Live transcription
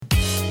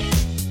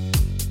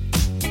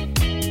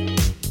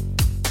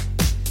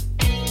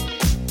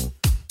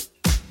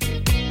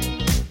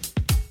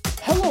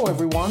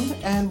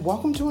everyone, and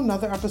welcome to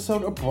another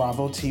episode of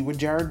Bravo Tea with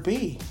Jared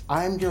B.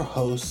 I'm your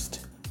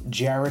host,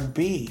 Jared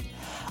B.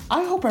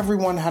 I hope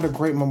everyone had a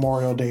great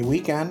Memorial Day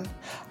weekend.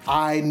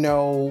 I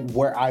know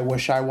where I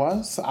wish I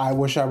was. I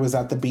wish I was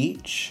at the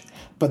beach,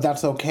 but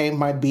that's okay.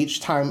 My beach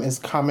time is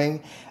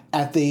coming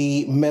at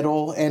the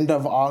end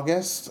of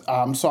August,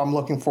 so I'm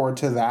looking forward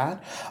to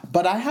that.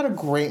 But I had a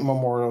great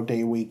Memorial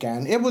Day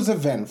weekend. It was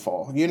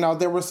eventful. You know,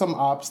 there were some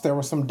ups, there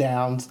were some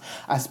downs.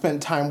 I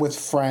spent time with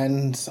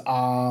friends.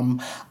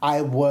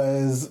 I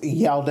was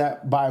yelled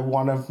at by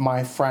one of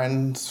my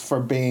friends for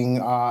being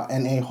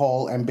an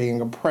a-hole and being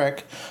a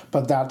prick,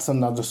 but that's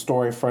another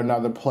story for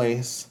another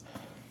place.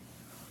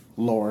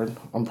 Lord,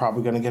 I'm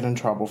probably going to get in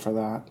trouble for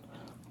that.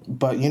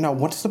 But, you know,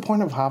 what's the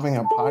point of having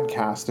a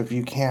podcast if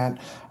you can't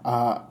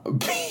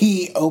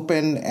be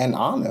open and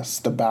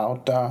honest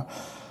about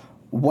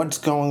what's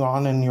going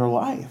on in your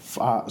life?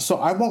 So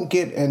I won't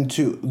get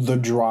into the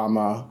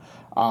drama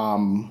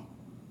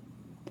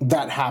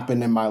that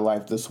happened in my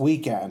life this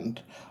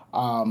weekend.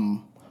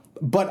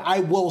 But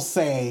I will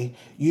say,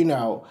 you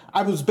know,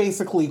 I was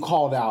basically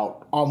called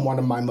out on one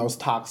of my most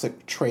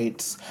toxic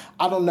traits.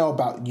 I don't know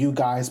about you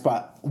guys,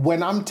 but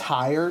when I'm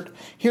tired,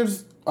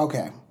 here's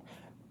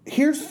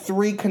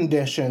 3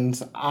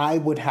 conditions I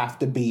would have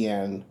to be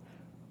in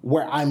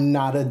where I'm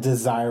not a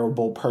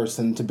desirable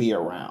person to be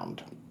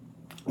around.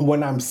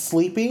 When I'm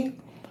sleepy,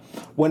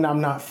 when I'm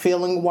not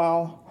feeling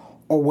well,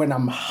 or when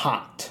I'm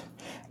hot.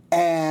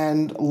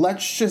 And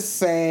let's just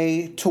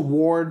say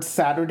towards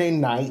Saturday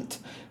night,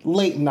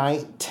 late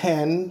night,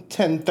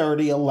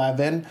 10:30,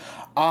 11,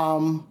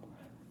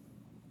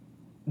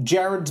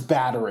 Jared's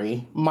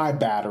battery, my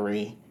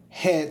battery,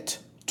 hit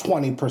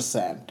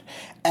 20%.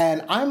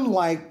 And I'm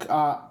like an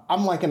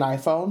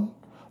iPhone.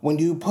 When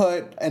you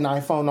put an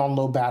iPhone on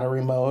low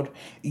battery mode,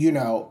 you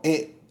know,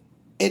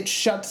 it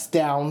shuts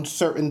down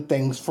certain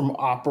things from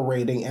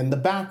operating in the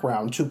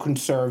background to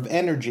conserve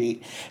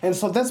energy. And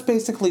so that's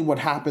basically what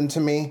happened to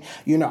me.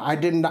 You know,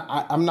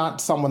 I'm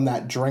not someone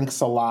that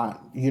drinks a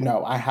lot. You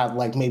know, I had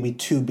like maybe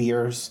 2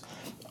 beers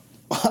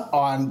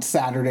on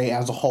Saturday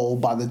as a whole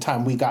by the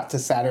time we got to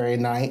Saturday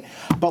night.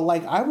 But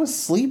like I was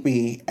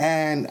sleepy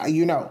and,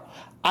 you know,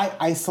 I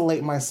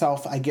isolate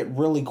myself. I get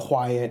really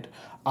quiet.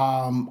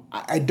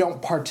 I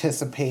don't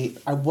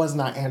participate. I was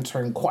not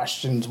answering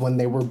questions when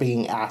they were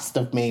being asked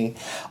of me.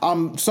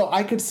 So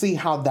I could see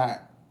how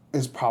that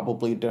is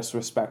probably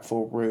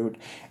disrespectful, rude,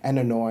 and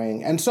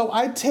annoying. And so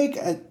I take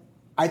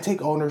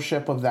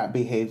ownership of that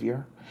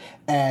behavior,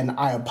 and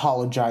I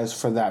apologize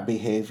for that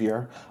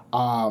behavior.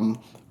 I'm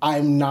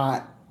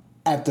not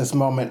at this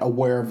moment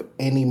aware of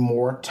any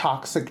more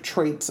toxic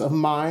traits of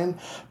mine,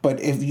 but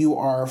if you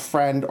are a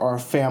friend or a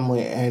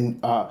family and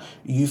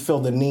you feel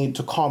the need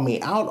to call me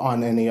out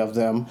on any of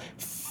them,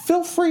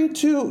 feel free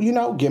to, you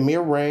know, give me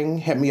a ring,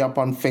 hit me up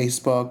on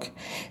Facebook,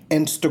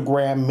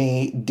 Instagram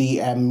me,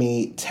 DM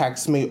me,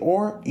 text me,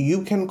 or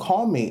you can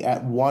call me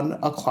at 1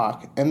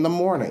 o'clock in the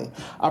morning.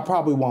 I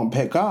probably won't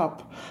pick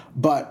up,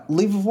 but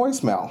leave a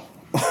voicemail.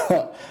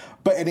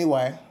 But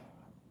anyway,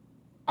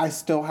 I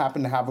still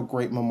happen to have a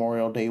great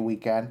Memorial Day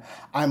weekend.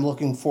 I'm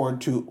looking forward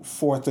to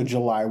 4th of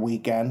July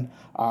weekend.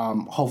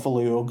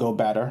 Hopefully it'll go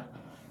better.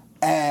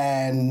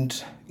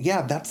 And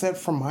yeah, that's it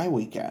for my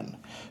weekend.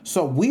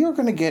 So we are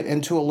going to get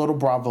into a little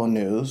Bravo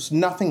news.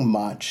 Nothing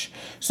much.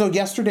 So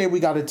yesterday we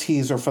got a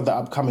teaser for the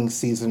upcoming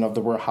season of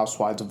The Real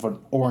Housewives of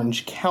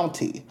Orange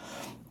County.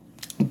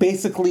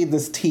 Basically,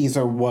 this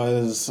teaser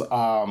was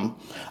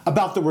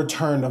about the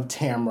return of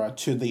Tamra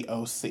to the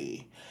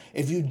OC.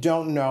 If you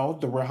don't know,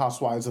 The Real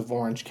Housewives of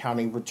Orange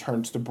County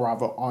returns to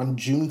Bravo on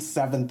June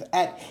 7th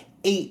at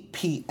 8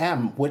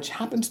 p.m., which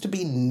happens to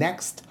be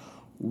next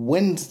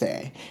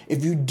Wednesday.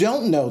 If you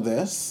don't know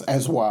this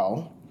as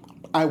well,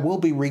 I will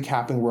be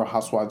recapping Real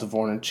Housewives of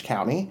Orange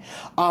County.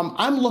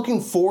 I'm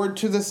looking forward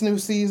to this new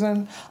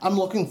season.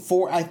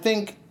 I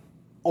think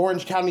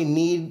Orange County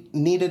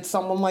needed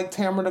someone like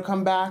Tamra to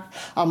come back.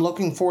 I'm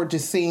looking forward to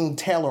seeing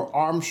Taylor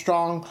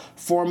Armstrong,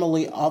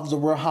 formerly of the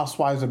Real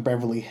Housewives of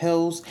Beverly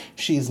Hills.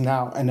 She's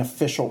now an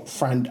official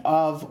friend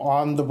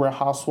on the Real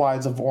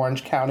Housewives of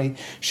Orange County.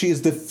 She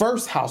is the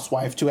first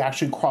housewife to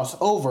actually cross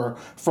over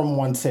from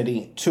one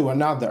city to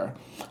another.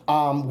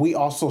 We're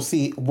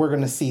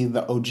going to see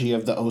the OG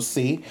of the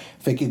OC,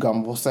 Vicki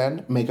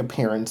Gunvalson, make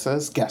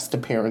guest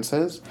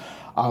appearances.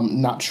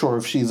 Not sure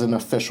if she's an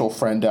official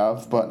friend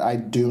of, but I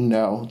do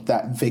know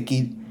that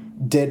Vicki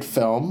did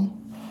film.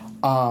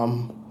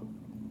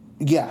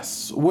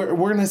 Yes, we're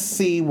going to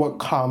see what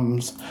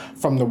comes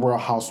from the Real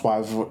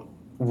Housewives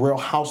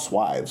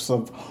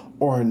of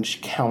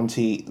Orange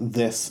County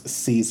this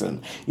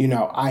season. You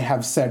know, I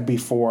have said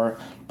before,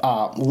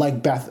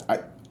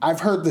 I've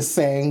heard the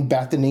saying,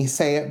 Bethany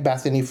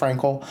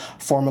Frankel,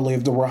 formerly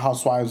of the Real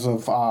Housewives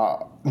of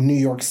New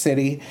York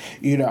City,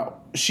 you know,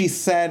 she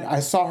said, I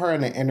saw her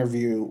in an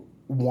interview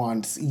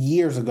once,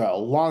 years ago, a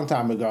long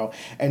time ago,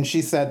 and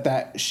she said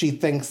that she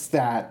thinks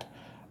that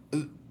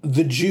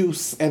the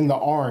juice in the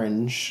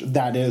orange,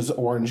 that is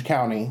Orange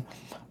County,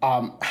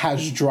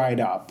 has dried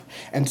up.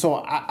 And so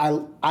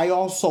I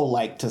also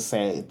like to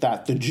say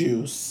that the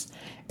juice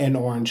in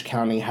Orange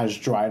County has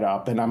dried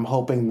up, and I'm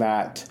hoping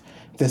that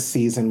this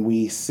season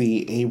we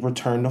see a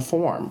return to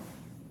form.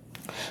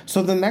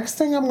 So the next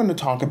thing I'm going to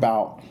talk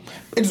about,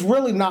 it's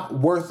really not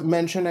worth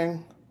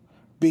mentioning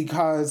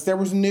because there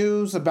was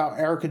news about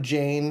Erica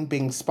Jane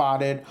being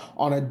spotted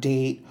on a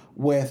date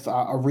with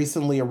a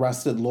recently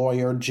arrested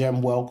lawyer,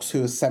 Jim Wilkes,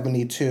 who is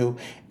 72,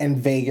 in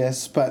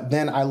Vegas. But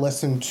then I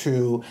listened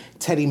to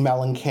Teddy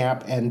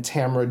Mellencamp and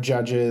Tamara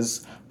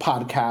Judge's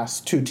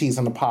podcast, Two T's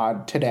in a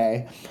Pod,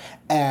 today,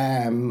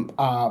 and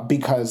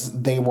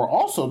because they were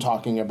also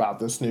talking about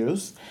this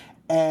news.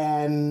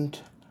 And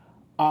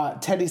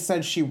Teddy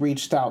said she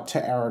reached out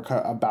to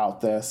Erica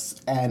about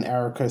this, and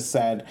Erica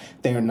said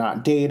they are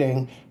not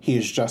dating. He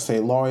is just a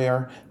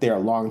lawyer. They are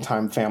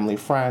longtime family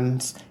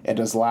friends. It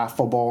is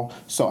laughable.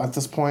 So at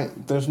this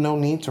point, there's no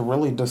need to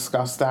really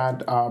discuss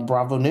that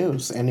Bravo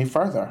news any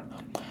further.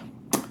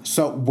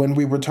 So when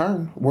we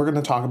return, we're going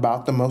to talk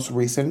about the most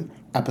recent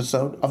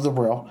episode of The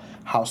Real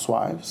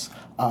Housewives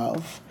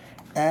of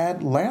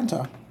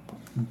Atlanta.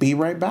 Be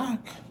right back.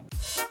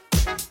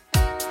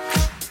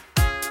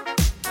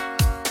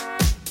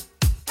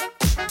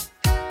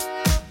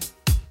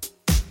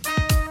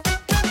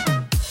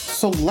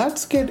 So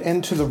let's get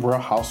into The Real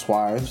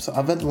Housewives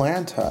of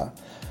Atlanta.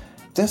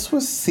 This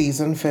was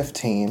season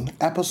 15,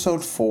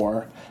 episode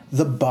 4,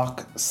 The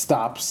Buck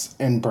Stops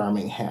in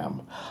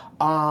Birmingham.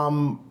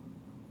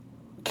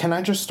 Can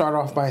I just start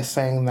off by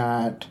saying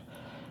that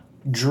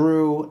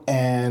Drew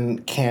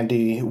and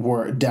Kandi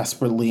were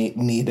desperately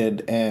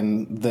needed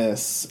in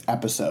this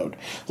episode.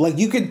 Like,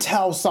 you could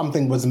tell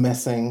something was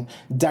missing.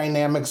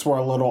 Dynamics were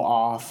a little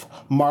off.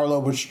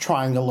 Marlo was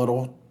trying a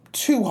little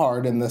too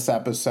hard in this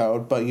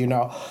episode, but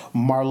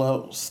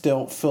Marlo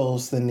still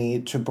feels the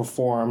need to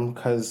perform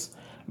because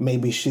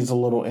maybe she's a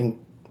little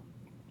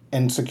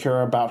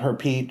insecure about her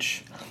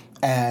peach.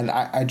 And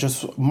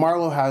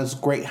Marlo has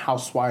great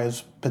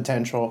housewives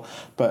potential,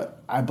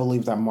 but I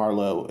believe that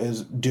Marlo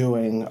is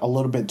doing a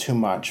little bit too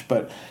much,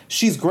 but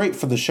she's great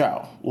for the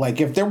show.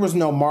 Like, if there was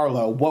no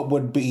Marlo, what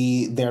would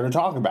be there to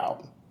talk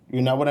about?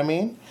 You know what I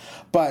mean?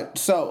 But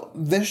so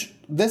this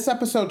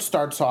episode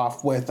starts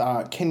off with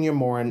Kenya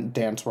Moore in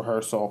dance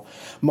rehearsal.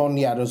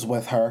 Monietta's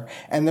with her.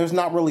 And there's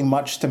not really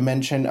much to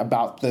mention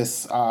about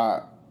this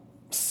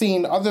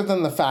scene other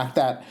than the fact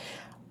that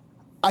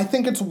I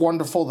think it's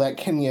wonderful that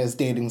Kenya is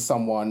dating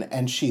someone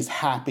and she's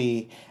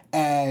happy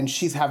and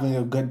she's having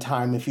a good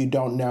time. If you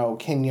don't know,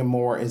 Kenya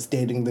Moore is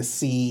dating the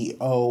CEO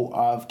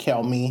of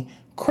Kill Me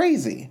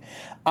Crazy.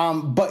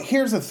 But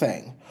here's the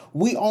thing.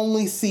 We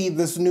only see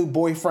this new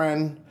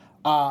boyfriend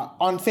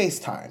on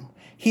FaceTime.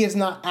 He is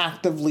not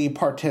actively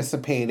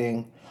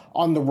participating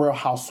on The Real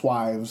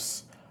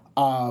Housewives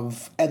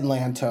of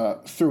Atlanta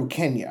through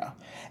Kenya.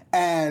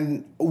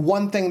 And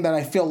one thing that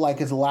I feel like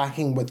is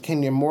lacking with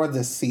Kenya Moore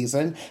this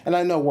season, and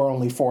I know we're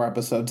only 4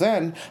 episodes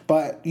in,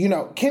 but,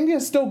 Kenya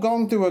is still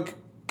going through a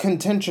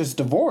contentious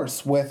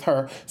divorce with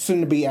her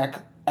soon-to-be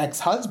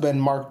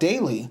ex-husband, Mark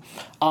Daly.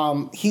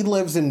 He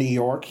lives in New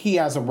York. He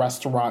has a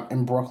restaurant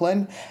in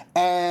Brooklyn.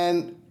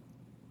 And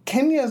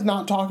Kenya is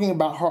not talking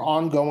about her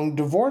ongoing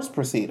divorce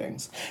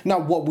proceedings. Now,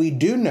 what we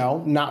do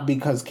know, not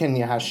because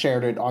Kenya has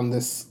shared it on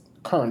this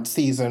current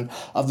season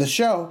of the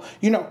show,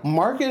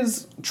 Mark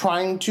is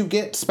trying to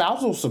get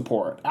spousal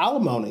support,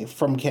 alimony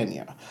from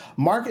Kenya.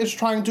 Mark is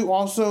trying to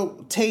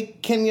also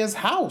take Kenya's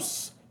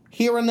house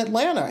here in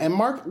Atlanta, and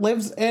Mark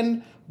lives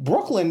in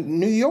Brooklyn,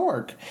 New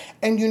York.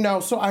 And,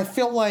 so I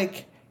feel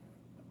like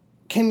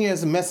Kenya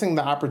is missing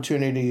the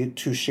opportunity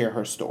to share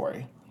her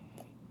story.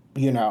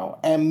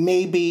 And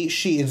maybe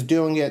she is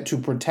doing it to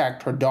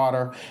protect her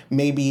daughter.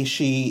 Maybe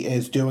she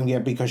is doing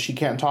it because she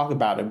can't talk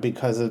about it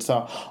because it's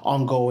a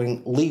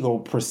ongoing legal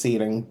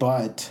proceeding.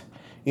 But,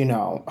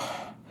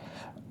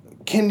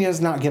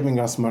 Kenya's not giving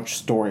us much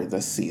story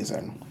this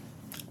season.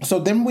 So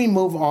then we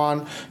move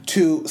on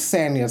to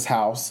Sanya's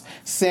house.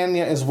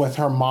 Sanya is with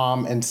her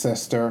mom and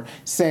sister.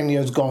 Sanya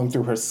is going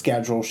through her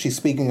schedule. She's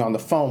speaking on the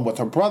phone with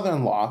her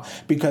brother-in-law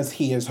because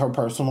he is her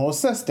personal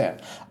assistant.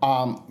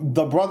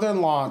 The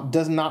brother-in-law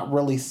does not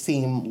really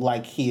seem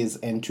like he is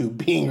into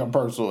being a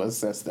personal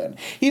assistant.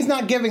 He's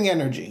not giving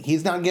energy.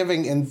 He's not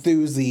giving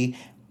enthusiasm,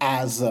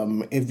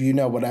 if you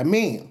know what I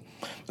mean.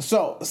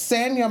 So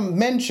Sanya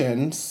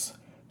mentions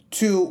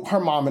to her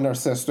mom and her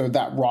sister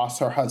that Ross,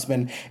 her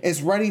husband,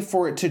 is ready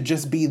for it to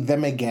just be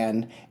them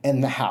again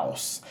in the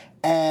house.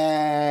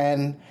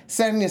 And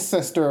Sanya's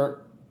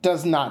sister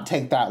does not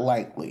take that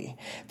lightly.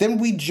 Then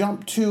we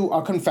jump to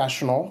a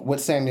confessional with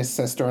Sanya's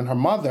sister and her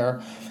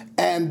mother,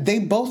 and they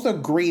both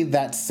agree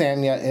that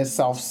Sanya is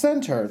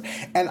self-centered.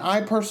 And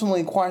I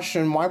personally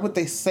question, why would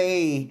they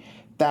say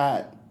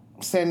that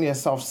Sanya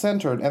is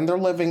self-centered and they're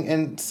living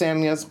in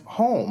Sanya's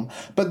home?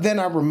 But then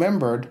I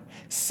remembered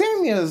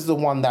Sanya is the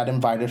one that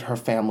invited her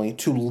family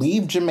to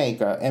leave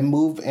Jamaica and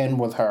move in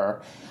with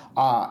her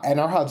and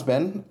her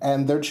husband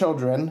and their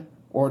children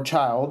or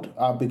child,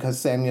 because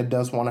Sanya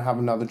does want to have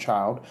another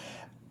child.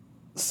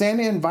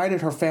 Sanya invited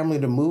her family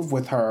to move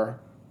with her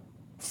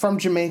from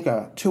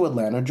Jamaica to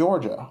Atlanta,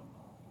 Georgia.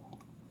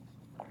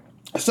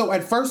 So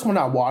at first when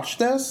I watched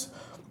this,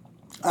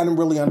 I didn't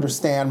really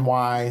understand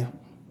why,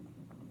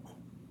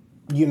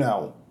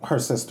 her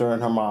sister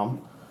and her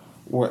mom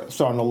were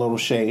throwing a little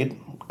shade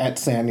at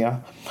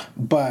Sanya.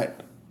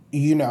 But,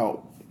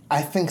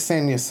 I think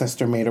Sanya's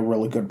sister made a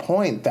really good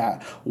point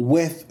that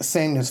with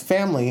Sanya's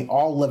family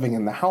all living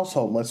in the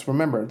household, let's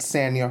remember it's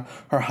Sanya,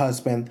 her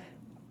husband,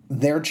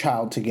 their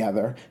child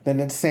together, then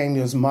it's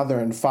Sanya's mother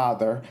and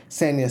father,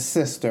 Sanya's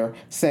sister's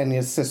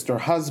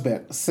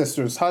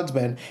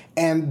husband,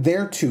 and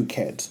their 2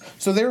 kids.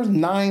 So there's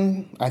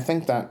 9, I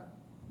think that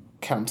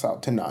counts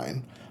out to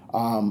 9.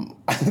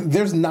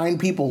 There's 9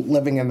 people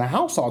living in the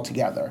house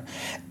altogether.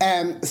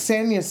 And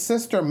Sanya's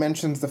sister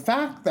mentions the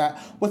fact that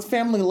with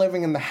family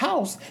living in the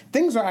house,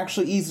 things are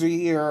actually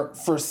easier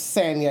for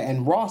Sanya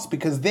and Ross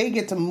because they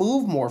get to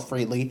move more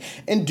freely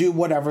and do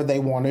whatever they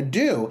want to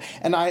do.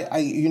 And I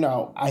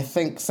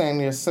think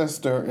Sanya's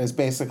sister is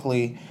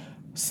basically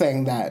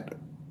saying that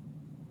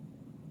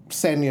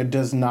Sanya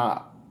does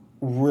not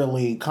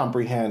really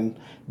comprehend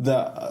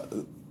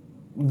the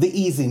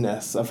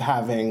easiness of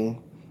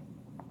having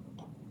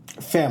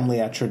family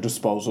at your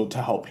disposal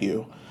to help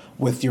you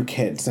with your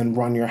kids and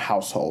run your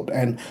household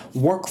and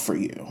work for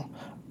you.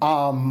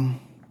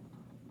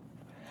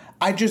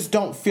 I just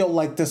don't feel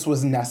like this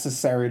was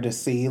necessary to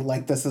see.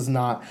 Like, this is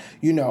not,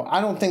 I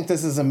don't think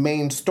this is a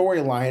main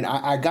storyline.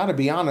 I gotta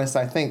be honest,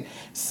 I think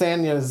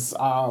Sanya's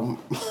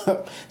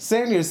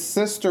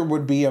sister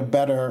would be a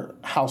better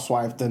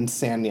housewife than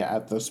Sanya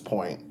at this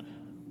point.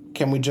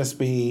 Can we just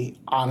be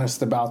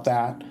honest about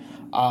that?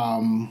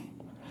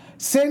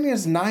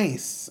 Sanya's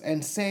nice,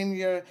 and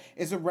Sanya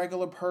is a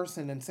regular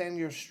person, and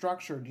Sanya's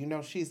structured.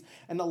 She's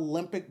an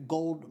Olympic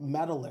gold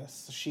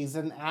medalist. She's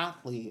an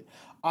athlete.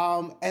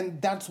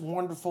 And that's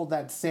wonderful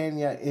that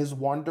Sanya is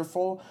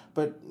wonderful,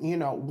 but,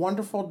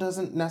 wonderful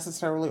doesn't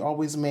necessarily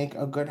always make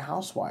a good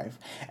housewife.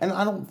 And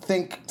I don't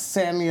think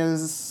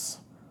Sanya's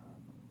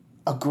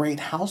a great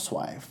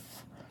housewife.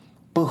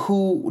 But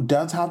who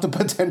does have the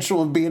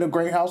potential of being a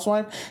great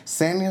housewife?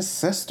 Sanya's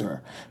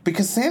sister.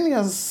 Because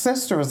Sanya's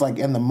sister is like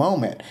in the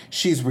moment.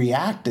 She's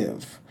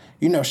reactive.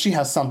 She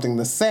has something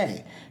to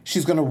say.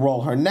 She's going to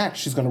roll her neck.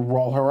 She's going to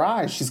roll her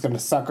eyes. She's going to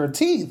suck her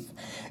teeth.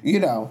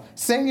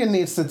 Sanya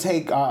needs to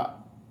take a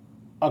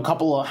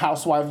couple of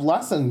housewife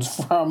lessons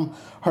from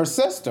her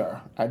sister.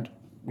 I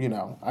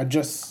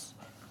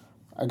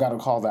got to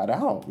call that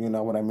out. You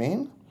know what I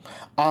mean?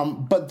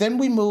 But then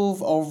we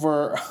move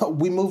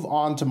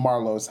on to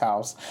Marlo's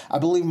house. I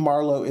believe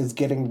Marlo is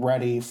getting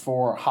ready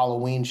for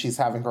Halloween. She's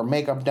having her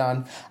makeup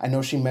done. I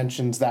know she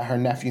mentions that her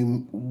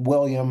nephew,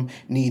 William,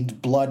 needs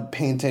blood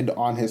painted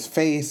on his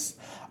face.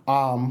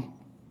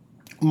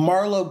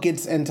 Marlo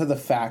gets into the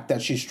fact that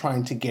she's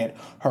trying to get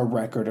her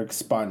record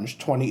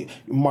expunged.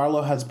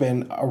 Marlo has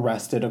been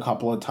arrested a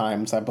couple of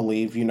times, I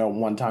believe,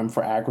 one time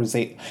for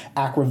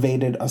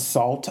aggravated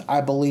assault, I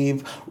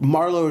believe.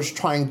 Marlo is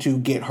trying to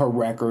get her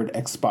record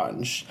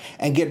expunged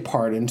and get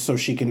pardoned so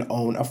she can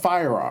own a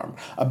firearm.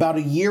 About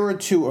a year or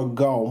 2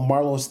 ago,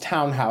 Marlo's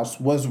townhouse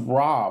was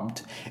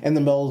robbed in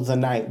the middle of the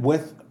night.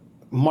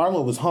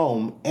 Marlo was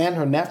home and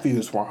her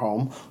nephews were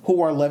home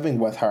who are living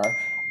with her.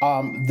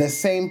 The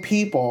same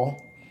people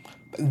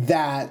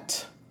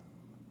that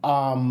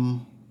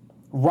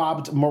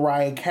robbed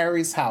Mariah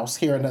Carey's house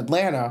here in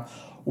Atlanta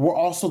were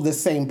also the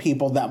same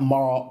people that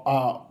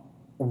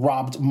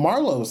robbed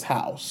Marlo's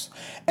house.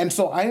 And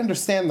so I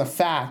understand the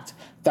fact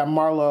that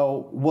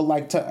Marlo would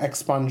like to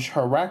expunge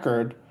her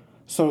record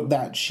so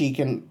that she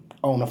can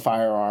own a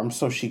firearm,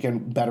 so she can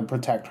better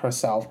protect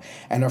herself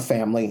and her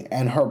family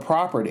and her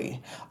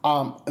property.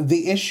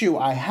 The issue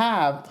I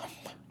have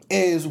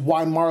is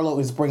why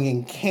Marlo is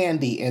bringing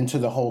Kandi into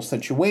the whole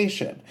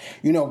situation.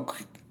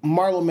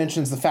 Marlo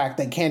mentions the fact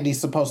that Kandi's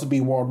supposed to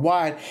be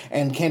worldwide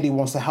and Kandi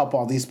wants to help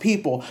all these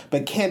people,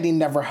 but Kandi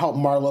never helped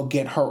Marlo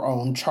get her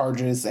own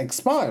charges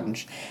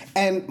expunged.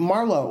 And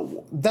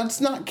Marlo,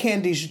 that's not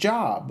Kandi's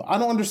job. I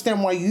don't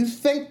understand why you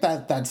think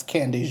that that's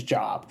Kandi's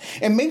job.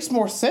 It makes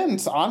more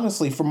sense,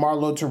 honestly, for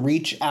Marlo to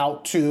reach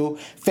out to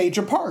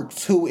Phaedra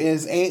Parks, who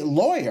is a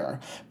lawyer.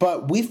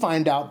 But we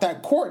find out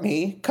that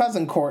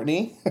cousin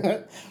Courtney,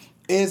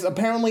 is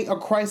apparently a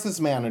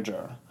crisis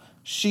manager.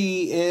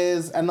 She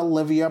is an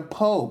Olivia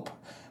Pope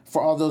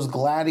for all those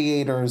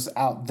gladiators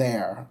out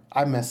there.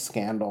 I miss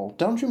Scandal.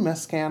 Don't you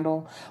miss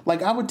Scandal?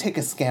 Like, I would take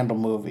a Scandal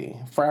movie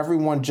for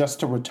everyone just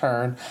to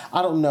return.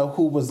 I don't know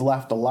who was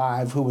left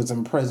alive, who was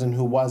in prison,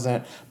 who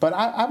wasn't. But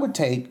I would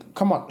take,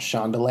 come on,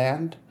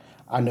 Shondaland.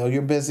 I know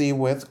you're busy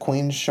with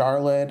Queen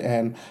Charlotte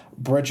and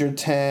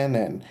Bridgerton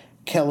and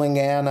Killing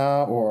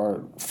Anna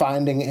or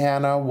Finding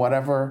Anna,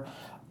 whatever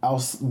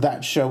else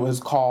that show is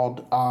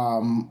called,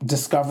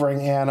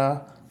 Discovering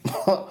Anna.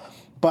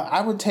 But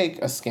I would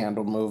take a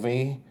Scandal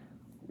movie,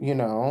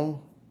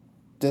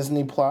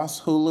 Disney Plus,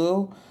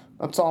 Hulu.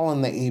 That's all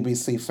in the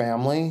ABC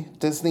family.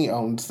 Disney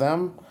owns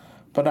them,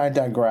 but I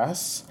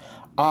digress.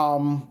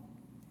 So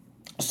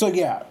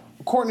yeah,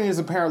 Courtney is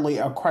apparently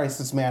a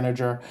crisis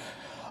manager.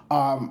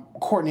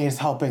 Courtney is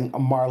helping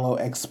Marlo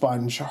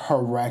expunge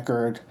her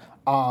record.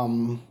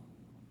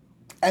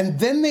 And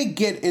then they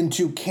get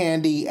into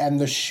Kandi and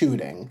the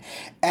shooting.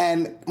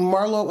 And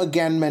Marlo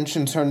again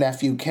mentions her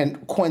nephew,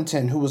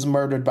 Quinton, who was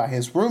murdered by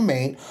his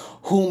roommate,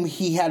 whom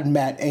he had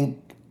met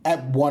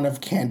at one of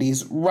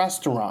Kandi's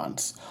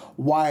restaurants.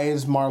 Why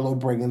is Marlo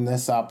bringing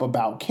this up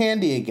about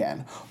Kandi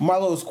again?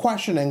 Marlo is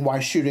questioning why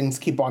shootings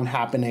keep on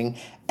happening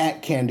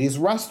at Kandi's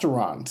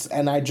restaurants.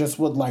 And I just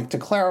would like to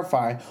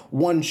clarify,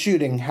 one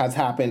shooting has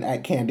happened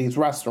at Kandi's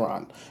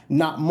restaurant,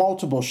 not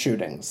multiple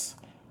shootings.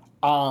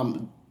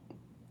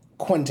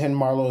 Quinton,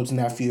 Marlo's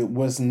nephew,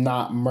 was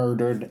not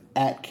murdered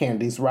at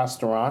Kandi's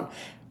restaurant.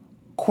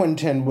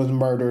 Quinton was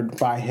murdered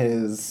by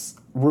his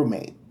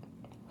roommate,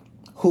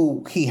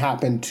 who he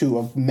happened to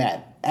have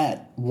met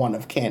at one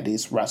of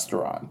Kandi's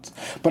restaurants.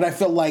 But I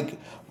feel like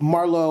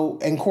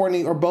Marlo and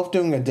Courtney are both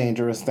doing a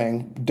dangerous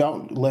thing.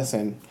 Don't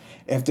listen.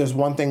 If there's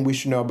one thing we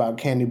should know about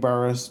Kandi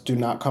Burruss, do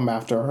not come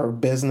after her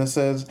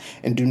businesses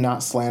and do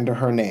not slander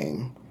her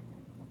name.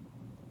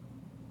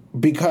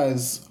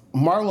 Because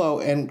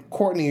Marlo and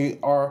Courtney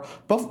are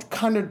both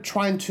kind of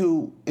trying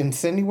to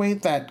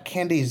insinuate that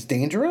Kandi is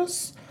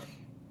dangerous.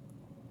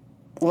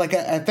 Like,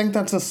 I think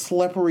that's a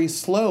slippery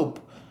slope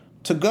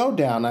to go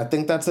down. I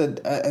think that's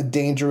a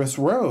dangerous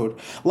road.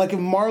 Like, if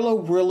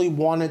Marlo really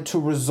wanted to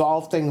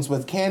resolve things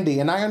with Kandi,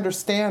 and I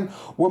understand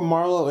where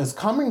Marlo is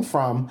coming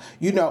from,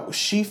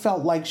 she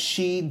felt like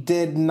she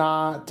did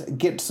not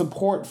get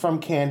support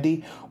from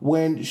Kandi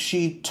when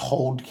she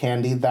told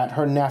Kandi that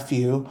her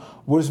nephew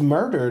was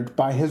murdered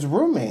by his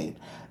roommate.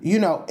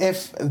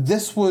 If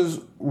this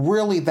was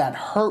really that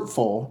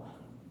hurtful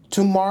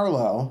to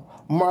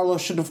Marlo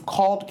should have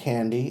called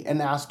Kandi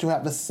and asked to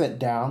have a sit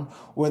down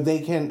where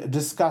they can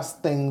discuss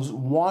things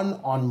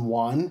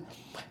one-on-one.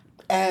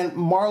 And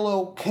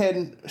Marlo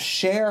can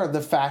share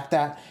the fact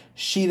that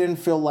she didn't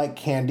feel like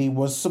Kandi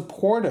was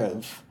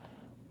supportive.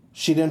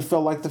 She didn't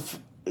feel like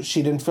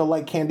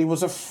Kandi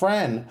was a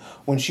friend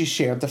when she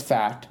shared the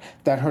fact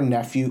that her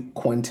nephew,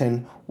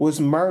 Quinton, was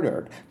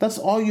murdered. That's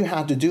all you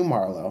had to do,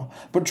 Marlo.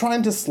 But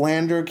trying to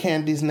slander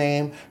Kandi's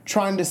name,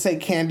 trying to say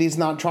Kandi's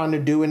not trying to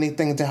do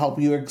anything to help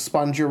you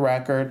expunge your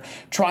record,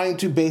 trying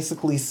to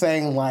basically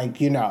saying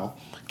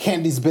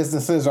Kandi's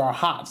businesses are a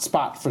hot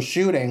spot for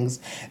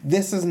shootings,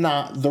 this is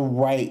not the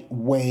right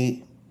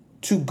way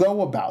to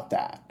go about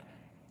that.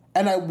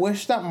 And I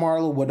wish that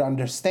Marlo would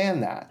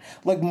understand that.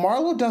 Like,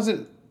 Marlo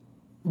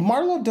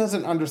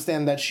doesn't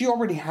understand that she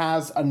already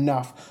has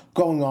enough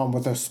going on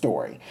with her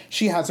story.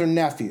 She has her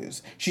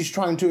nephews. She's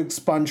trying to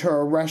expunge her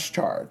arrest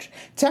charge.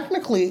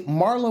 Technically,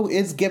 Marlo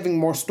is giving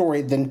more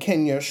story than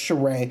Kenya,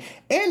 Sheree,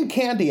 and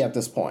Kandi at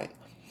this point.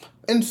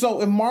 And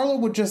so if Marlo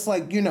would just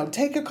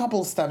take a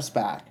couple of steps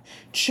back,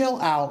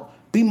 chill out,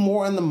 be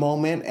more in the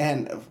moment,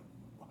 and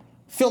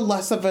feel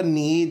less of a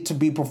need to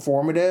be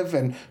performative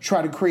and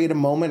try to create a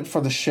moment for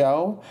the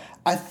show,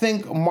 I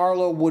think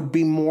Marlo would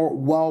be more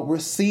well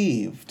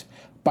received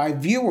by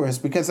viewers,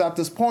 because at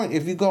this point,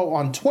 if you go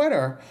on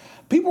Twitter,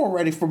 people are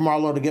ready for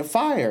Marlo to get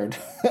fired.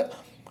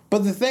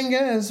 But the thing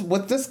is,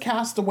 with this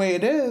cast the way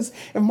it is,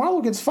 if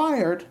Marlo gets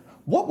fired,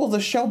 what will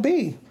the show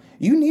be?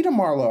 You need a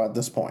Marlo at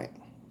this point.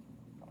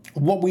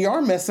 What we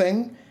are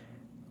missing,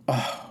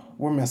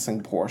 we're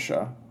missing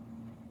Portia.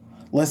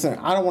 Listen,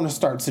 I don't want to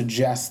start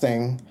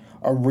suggesting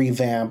a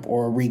revamp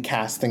or a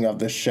recasting of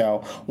this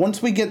show.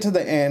 Once we get to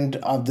the end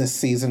of this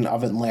season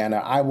of Atlanta,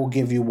 I will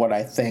give you what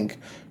I think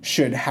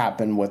should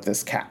happen with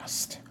this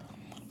cast.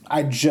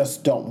 I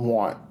just don't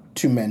want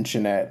to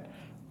mention it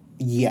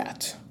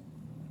yet.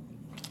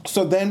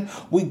 So then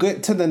we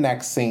get to the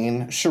next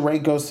scene.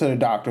 Sheree goes to the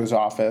doctor's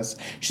office.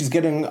 She's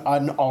getting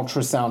an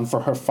ultrasound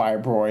for her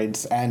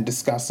fibroids and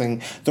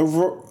discussing the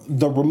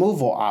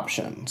removal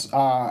options.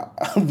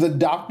 The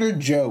doctor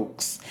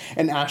jokes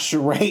and asks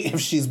Sheree if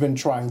she's been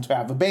trying to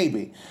have a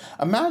baby.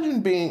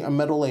 Imagine being a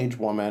middle-aged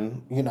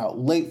woman,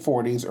 late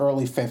 40s,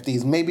 early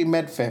 50s, maybe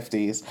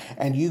mid-50s,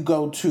 and you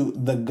go to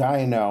the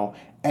gyno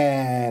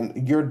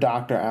and your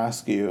doctor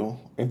asks you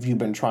if you've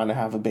been trying to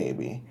have a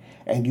baby.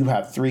 And you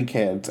have 3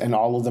 kids, and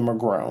all of them are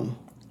grown.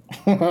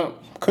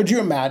 Could you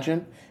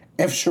imagine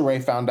if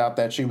Sheree found out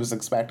that she was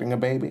expecting a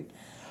baby?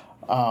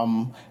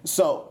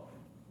 So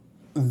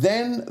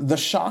then the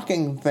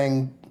shocking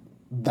thing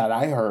that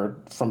I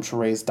heard from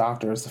Sheree's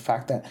doctor is the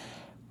fact that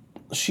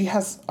she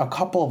has a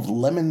couple of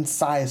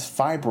lemon-sized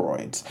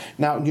fibroids.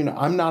 Now,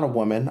 I'm not a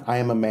woman. I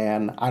am a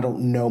man. I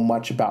don't know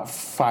much about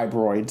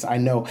fibroids.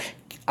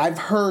 I've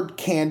heard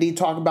Kandi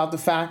talk about the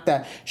fact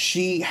that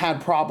she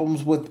had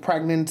problems with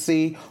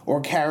pregnancy or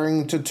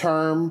carrying to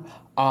term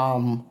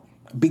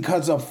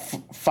because of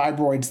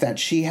fibroids that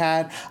she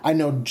had. I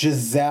know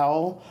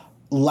Giselle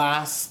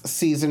last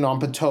season on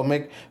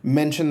Potomac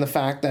mentioned the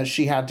fact that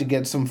she had to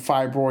get some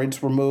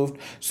fibroids removed.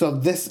 So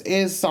this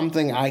is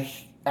something I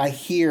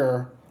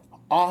hear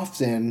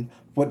often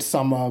with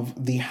some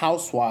of the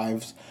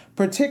housewives,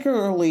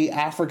 particularly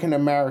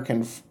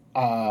African-American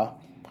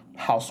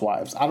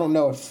housewives. I don't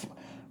know if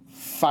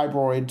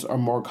fibroids are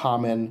more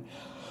common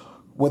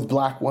with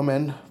black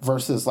women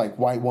versus like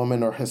white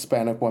women or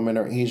Hispanic women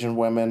or Asian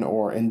women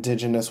or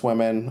indigenous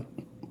women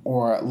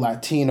or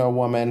Latino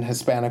women,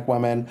 Hispanic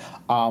women.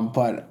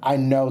 But I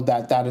know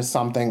that that is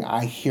something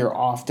I hear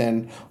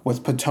often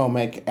with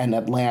Potomac and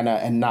Atlanta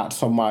and not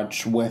so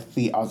much with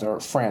the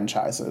other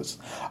franchises.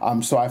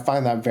 So I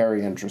find that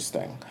very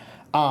interesting.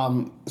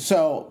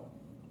 So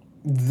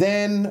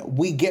then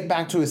we get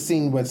back to a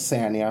scene with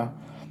Sanya.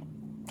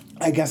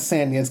 I guess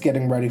Sanya's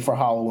getting ready for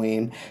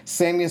Halloween.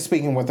 Sanya's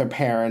speaking with her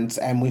parents,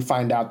 and we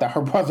find out that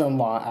her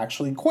brother-in-law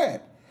actually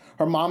quit.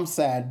 Her mom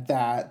said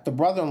that the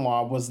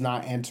brother-in-law was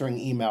not answering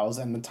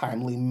emails in a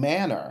timely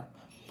manner.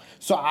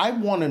 So I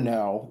want to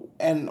know,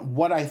 and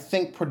what I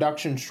think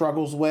production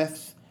struggles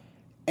with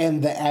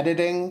in the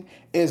editing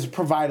is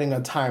providing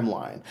a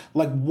timeline.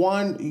 Like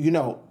one,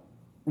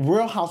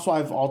 Real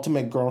Housewives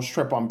Ultimate Girls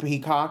Trip on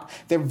Peacock,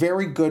 they're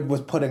very good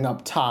with putting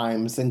up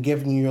times and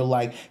giving you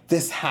like,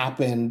 this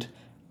happened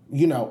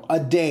a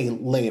day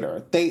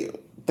later. They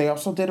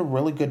also did a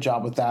really good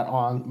job with that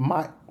on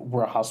my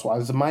Real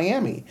Housewives of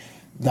Miami.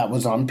 That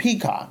was on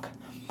Peacock.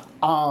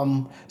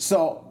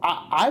 So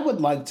I would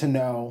like to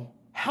know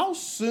how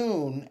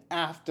soon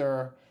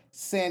after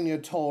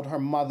Sanya told her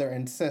mother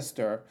and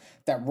sister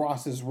that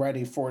Ross is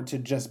ready for it to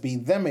just be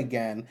them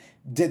again,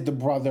 did the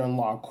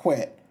brother-in-law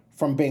quit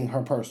from being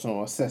her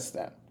personal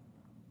assistant?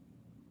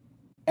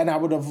 And I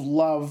would have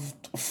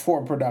loved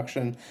for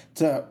production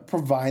to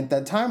provide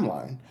that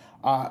timeline.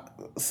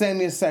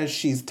 Sanya says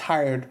she's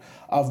tired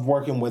of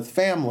working with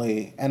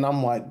family, and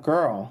I'm like,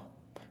 girl,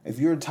 if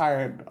you're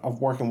tired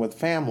of working with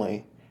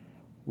family,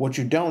 what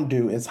you don't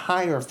do is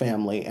hire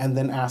family and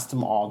then ask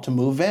them all to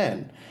move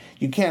in.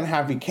 You can't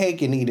have your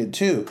cake and eat it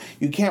too.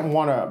 You can't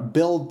want to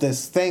build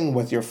this thing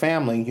with your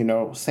family.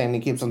 Sandy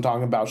keeps on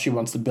talking about she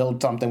wants to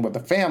build something with the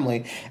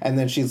family, and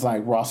then she's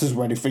like, Ross is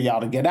ready for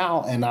y'all to get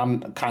out, and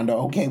I'm kind of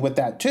okay with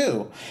that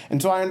too.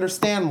 And so I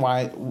understand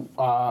why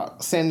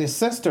Sandy's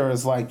sister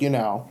is like,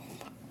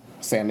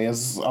 Sandy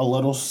is a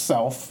little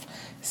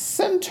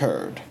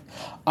self-centered.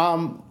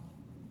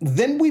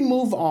 Then we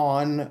move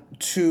on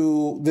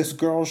to this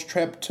girl's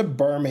trip to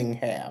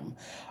Birmingham.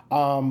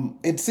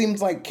 It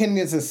seems like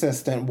Kenya's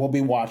assistant will be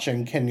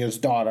watching Kenya's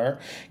daughter.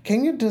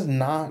 Kenya does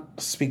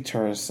not speak to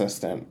her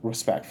assistant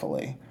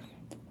respectfully.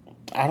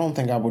 I don't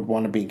think I would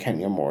want to be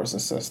Kenya Moore's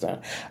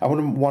assistant. I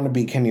wouldn't want to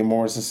be Kenya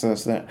Moore's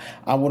assistant.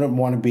 I wouldn't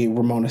want to be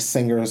Ramona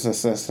Singer's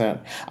assistant.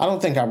 I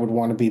don't think I would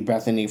want to be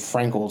Bethany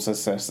Frankel's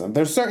assistant.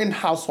 There's certain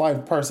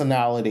housewife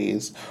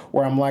personalities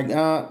where I'm like,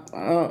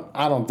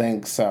 I don't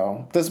think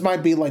so. This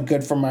might be like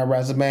good for my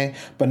resume,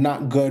 but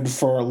not good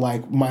for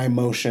like my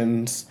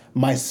emotions,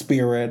 my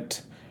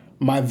spirit,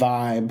 my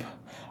vibe.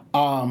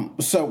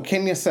 So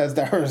Kenya says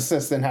that her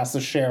assistant has to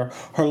share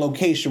her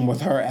location with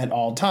her at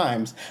all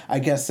times. I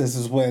guess this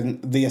is when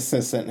the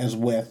assistant is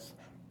with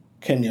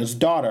Kenya's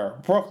daughter,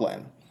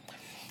 Brooklyn.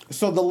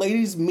 So the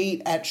ladies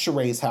meet at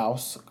Sheree's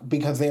house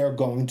because they are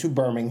going to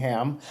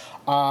Birmingham.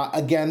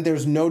 Again,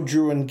 there's no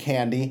Drew and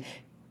Kandi.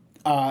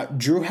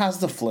 Drew has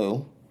the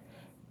flu.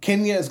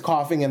 Kenya is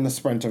coughing in the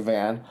Sprinter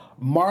van.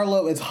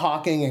 Marlo is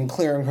hawking and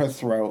clearing her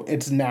throat.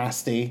 It's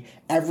nasty.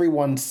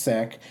 Everyone's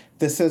sick.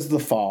 This is the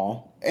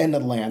fall in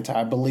Atlanta.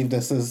 I believe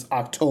this is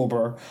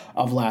October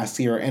of last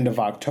year, end of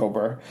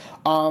October.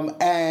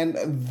 And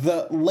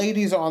the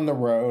ladies are on the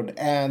road,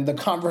 and the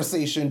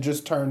conversation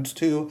just turns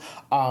to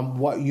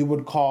what you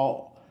would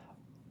call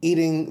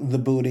eating the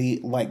booty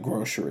like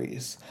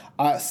groceries.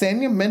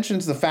 Sanya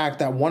mentions the fact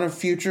that one of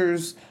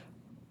Future's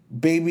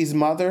baby's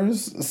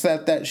mothers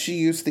said that she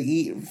used to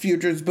eat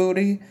Future's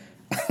booty.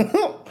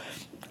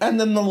 And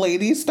then the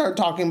ladies start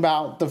talking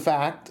about the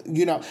fact,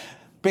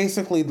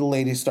 basically the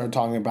ladies start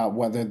talking about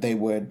whether they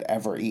would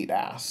ever eat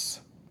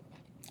ass.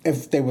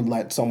 If they would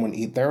let someone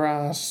eat their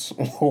ass,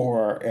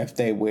 or if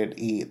they would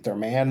eat their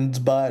man's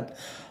butt.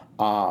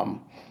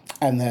 And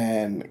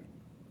then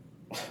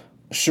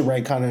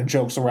Sheree kind of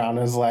jokes around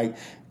and is like,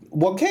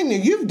 well, Kenya,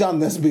 you've done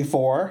this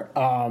before,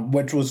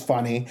 which was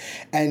funny.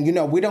 And,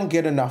 we don't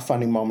get enough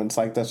funny moments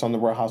like this on The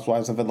Real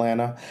Housewives of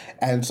Atlanta.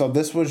 And so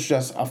this was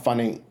just a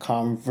funny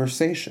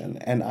conversation,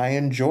 and I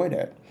enjoyed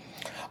it.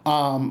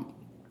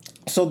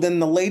 So then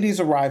the ladies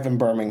arrive in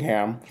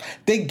Birmingham.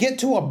 They get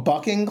to a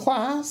bucking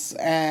class,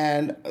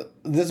 and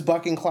this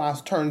bucking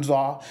class turns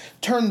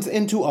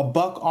into a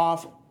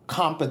buck-off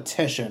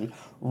competition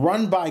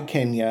run by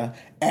Kenya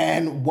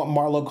and what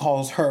Marlo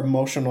calls her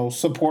emotional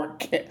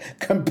support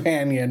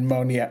companion,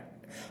 Monietta.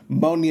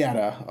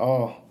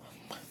 Oh,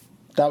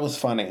 that was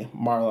funny,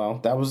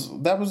 Marlo. That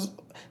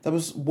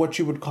was what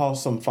you would call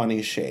some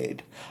funny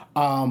shade.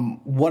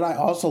 What I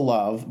also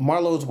love,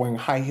 Marlo is wearing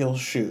high heel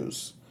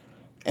shoes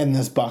in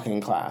this bucking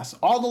class.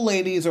 All the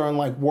ladies are in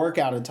like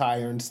workout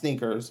attire and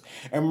sneakers,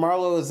 and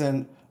Marlo is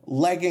in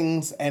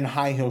leggings and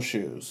high heel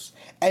shoes.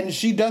 And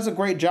she does a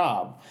great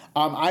job.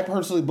 I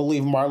personally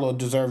believe Marlo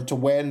deserved to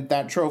win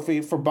that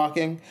trophy for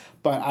bucking,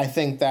 but I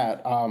think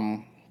that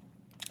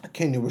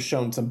Kenya was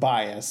shown some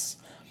bias.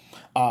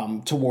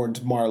 towards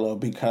Marlo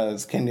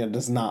because Kenya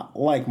does not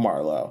like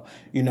Marlo.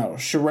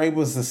 Sheree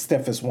was the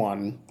stiffest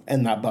one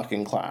in that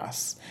bucking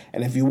class.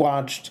 And if you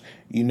watched,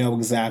 you know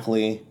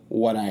exactly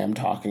what I am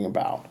talking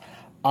about.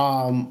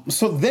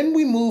 So then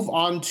we move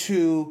on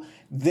to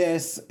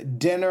this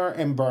dinner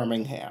in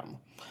Birmingham.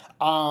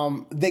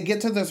 They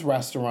get to this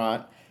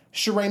restaurant.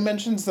 Sheree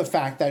mentions the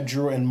fact that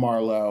Drew and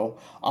Marlo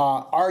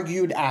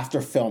argued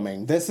after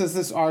filming. This is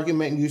this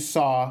argument you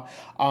saw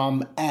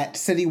at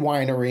City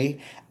Winery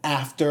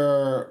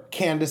after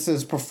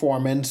Candace's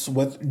performance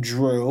with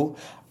Drew.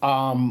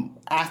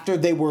 After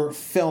they were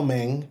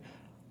filming,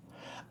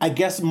 I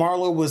guess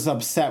Marlo was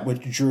upset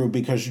with Drew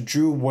because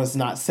Drew was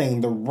not saying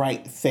the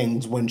right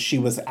things when she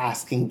was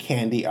asking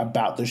Kandi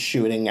about the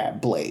shooting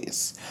at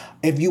Blaze.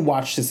 If you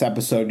watch this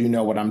episode, you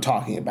know what I'm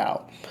talking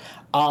about.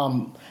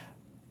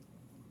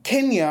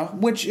 Kenya,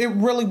 which it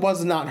really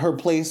was not her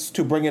place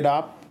to bring it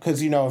up,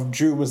 because, if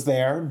Drew was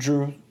there,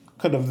 Drew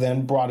could have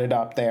then brought it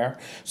up there.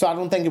 So I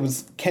don't think it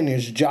was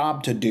Kenya's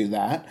job to do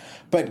that.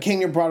 But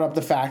Kenya brought up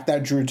the fact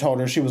that Drew told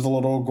her she was a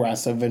little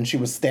aggressive and she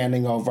was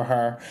standing over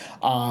her,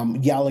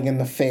 yelling in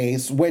the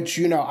face,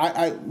 which,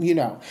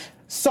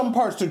 some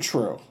parts are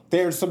true.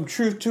 There's some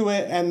truth to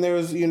it, and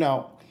there's,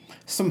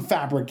 some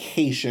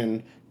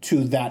fabrication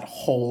to that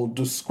whole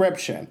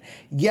description.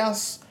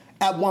 Yes,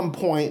 at one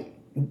point,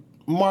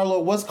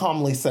 Marlo was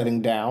calmly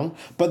sitting down,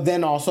 but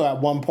then also at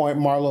one point,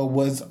 Marlo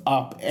was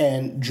up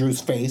in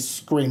Drew's face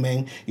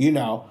screaming,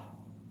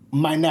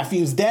 my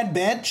nephew's dead,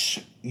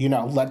 bitch.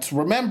 Let's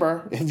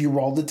remember, if you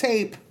roll the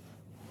tape,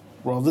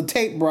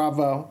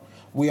 bravo.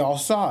 We all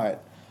saw it.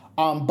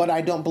 But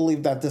I don't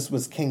believe that this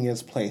was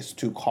Kenya's place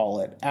to call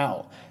it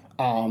out.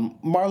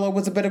 Marlo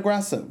was a bit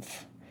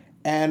aggressive,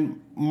 and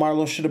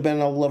Marlo should have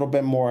been a little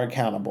bit more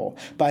accountable.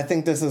 But I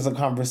think this is a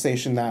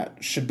conversation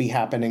that should be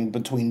happening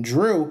between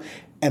Drew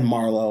and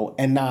Marlo,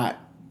 and not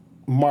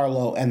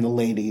Marlo and the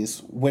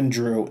ladies when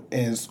Drew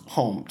is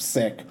home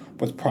sick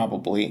with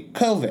probably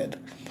COVID.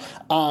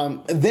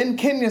 Then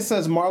Kenya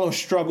says Marlo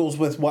struggles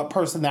with what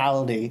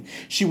personality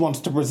she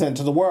wants to present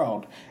to the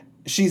world.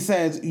 She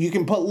says, you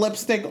can put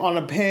lipstick on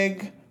a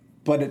pig,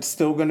 but it's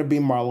still going to be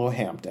Marlo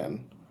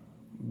Hampton.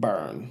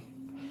 Burn.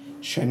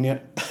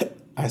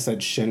 I said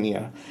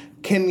Shinya.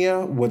 Kenya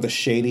with a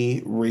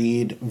shady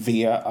read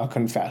via a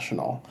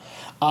confessional.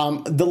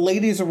 The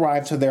ladies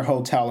arrive to their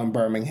hotel in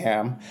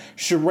Birmingham.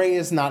 Sheree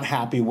is not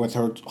happy with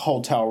her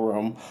hotel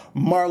room.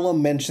 Marlo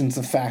mentions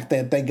the fact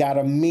that they got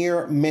a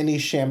mere mini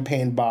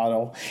champagne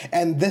bottle,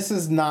 and this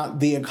is not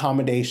the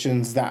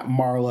accommodations that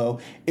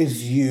Marlo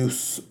is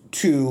used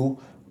to,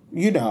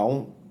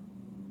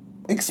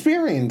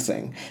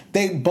 experiencing.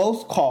 They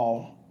both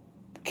call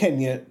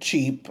Kenya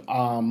cheap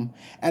and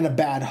a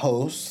bad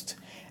host.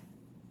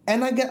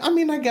 And I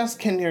guess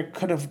Kenya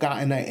could have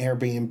gotten an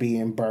Airbnb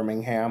in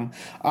Birmingham.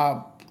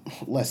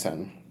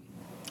 Listen,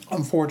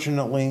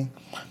 unfortunately,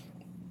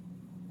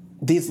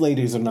 these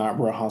ladies are not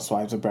Real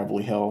Housewives of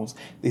Beverly Hills.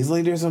 These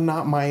ladies are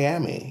not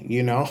Miami,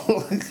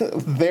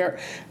 they're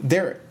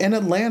in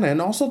Atlanta.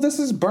 And also, this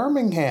is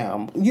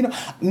Birmingham.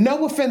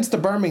 No offense to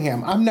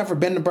Birmingham. I've never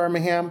been to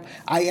Birmingham.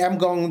 I am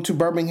going to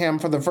Birmingham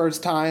for the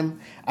first time,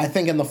 I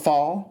think in the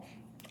fall.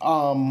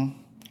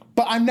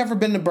 But I've never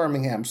been to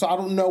Birmingham, so I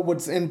don't know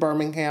what's in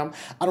Birmingham.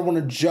 I don't want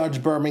to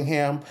judge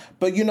Birmingham.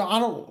 But,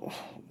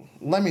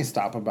 let me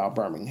stop about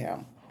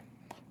Birmingham.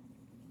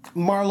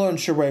 Marlo and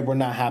Sheree were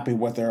not happy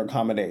with their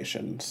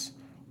accommodations.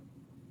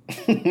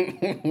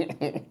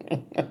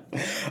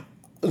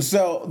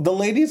 So the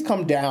ladies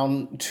come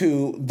down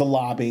to the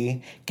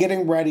lobby,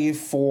 getting ready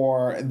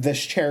for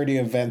this charity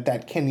event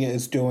that Kenya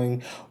is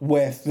doing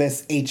with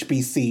this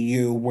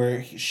HBCU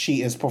where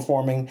she is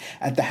performing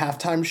at the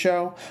halftime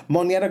show.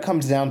 Monietta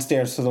comes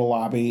downstairs to the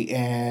lobby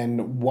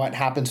in what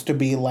happens to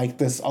be like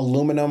this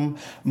aluminum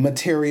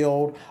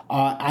material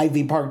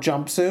Ivy Park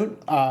jumpsuit,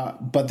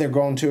 but they're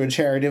going to a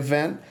charity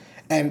event,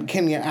 and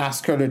Kenya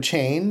asks her to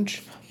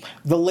change.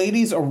 The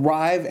ladies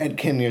arrive at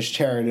Kenya's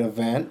charity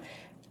event.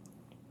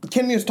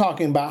 Kenya's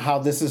talking about how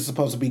this is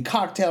supposed to be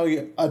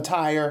cocktail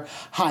attire,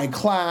 high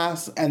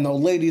class, and the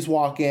ladies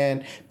walk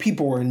in,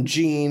 people are in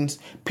jeans,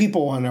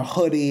 people in a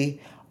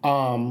hoodie,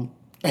 and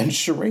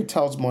Sheree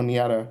tells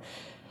Monietta,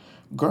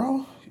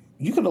 girl,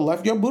 you could have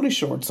left your booty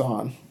shorts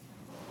on,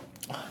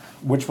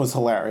 which was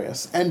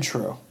hilarious and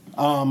true.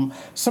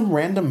 Some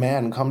random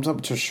man comes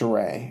up to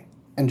Sheree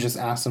and just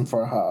asks him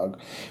for a hug.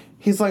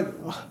 He's like,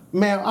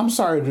 man, I'm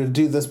sorry to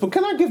do this, but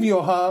can I give you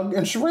a hug?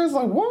 And Sheree's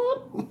like,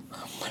 what?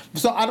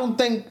 So I don't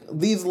think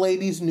these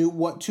ladies knew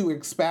what to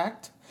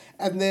expect.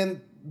 And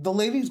then the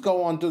ladies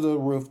go onto the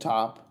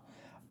rooftop.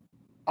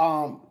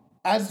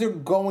 As they're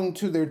going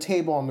to their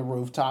table on the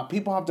rooftop,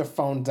 people have their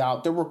phones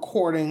out. They're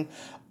recording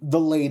the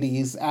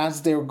ladies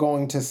as they're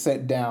going to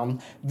sit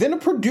down. Then a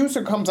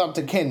producer comes up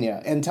to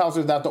Kenya and tells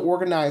her that the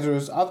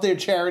organizers of their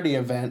charity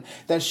event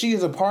that she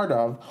is a part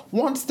of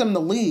wants them to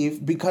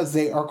leave because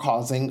they are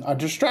causing a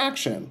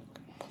distraction,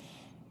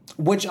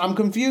 which I'm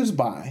confused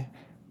by.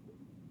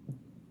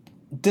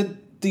 Did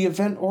the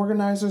event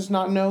organizers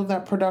not know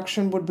that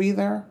production would be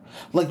there?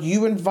 Like,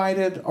 you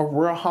invited a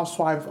Real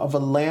Housewife of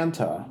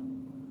Atlanta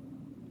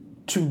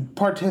to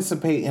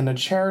participate in a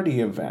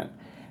charity event,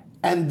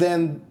 and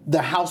then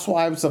the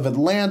Housewives of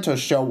Atlanta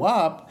show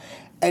up,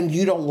 and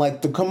you don't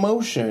like the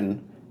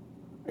commotion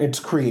it's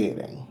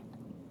creating.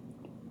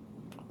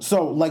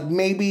 So, like,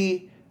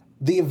 maybe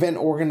the event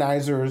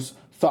organizers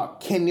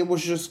thought Kenya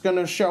was just going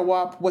to show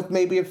up with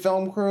maybe a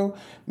film crew.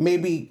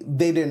 Maybe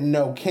they didn't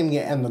know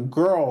Kenya and the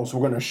girls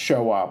were going to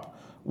show up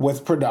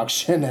with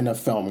production and a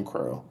film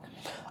crew.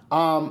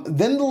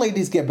 Then the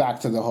ladies get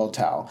back to the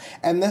hotel.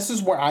 And this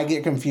is where I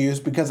get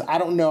confused, because I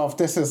don't know if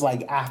this is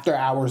like after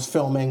hours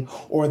filming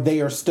or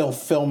they are still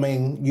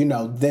filming,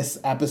 this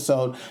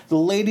episode. The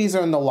ladies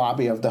are in the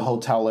lobby of the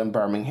hotel in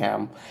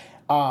Birmingham.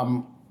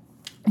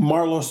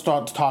 Marlo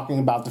starts talking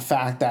about the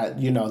fact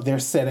that, they're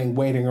sitting,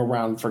 waiting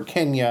around for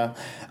Kenya.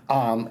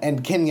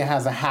 And Kenya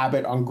has a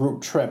habit on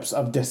group trips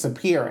of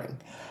disappearing.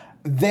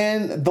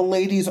 Then the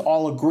ladies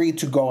all agree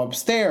to go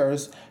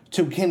upstairs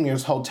to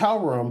Kenya's hotel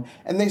room,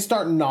 and they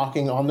start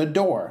knocking on the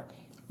door.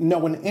 No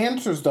one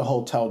answers the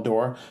hotel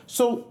door,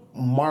 so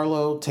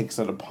Marlo takes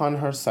it upon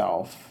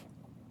herself,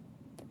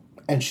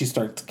 and she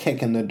starts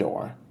kicking the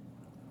door.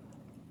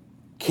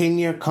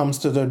 Kenya comes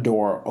to the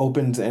door,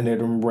 opens it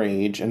in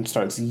rage, and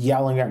starts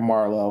yelling at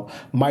Marlo,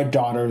 "My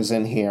daughter's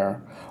in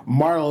here."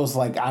 Marlo's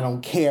like, "I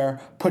don't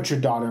care, put your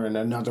daughter in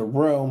another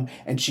room,"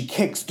 and she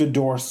kicks the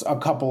door a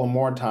couple of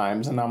more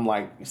times, and I'm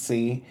like,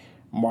 see,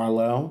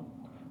 Marlo,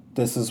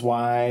 this is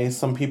why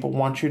some people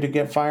want you to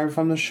get fired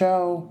from the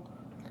show.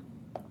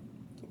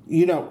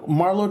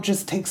 Marlo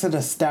just takes it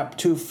a step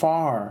too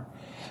far.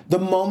 The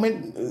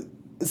moment...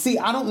 See,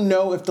 I don't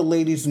know if the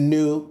ladies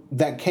knew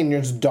that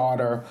Kenya's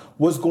daughter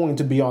was going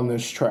to be on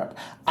this trip.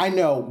 I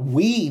know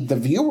we, the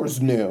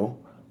viewers, knew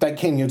that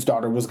Kenya's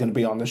daughter was going to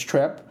be on this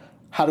trip.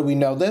 How do we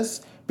know this?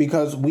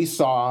 Because we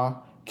saw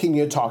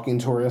Kenya talking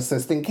to her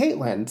assistant,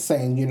 Caitlin,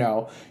 saying,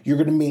 you're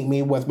going to meet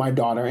me with my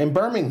daughter in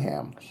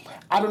Birmingham.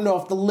 I don't know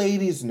if the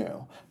ladies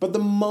knew, but the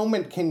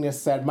moment Kenya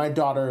said, "My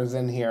daughter is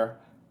in here,"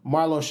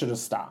 Marlo should have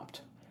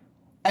stopped.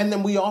 And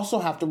then we also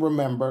have to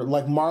remember,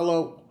 like,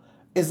 Marlo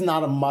is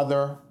not a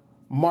mother.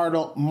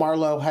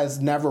 Marlo has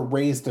never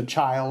raised a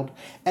child.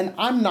 And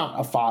I'm not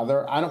a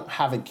father. I don't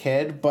have a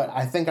kid, but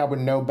I think I would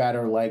know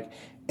better. Like,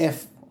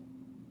 if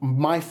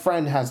my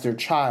friend has their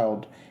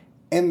child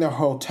in their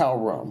hotel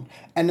room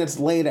and it's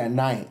late at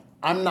night,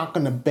 I'm not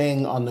going to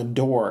bang on the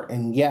door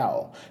and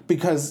yell,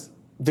 because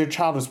their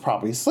child is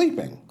probably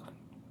sleeping.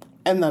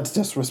 And that's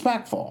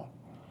disrespectful.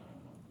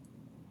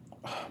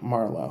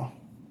 Marlo,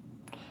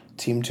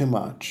 team too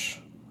much.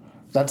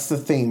 That's the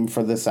theme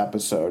for this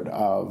episode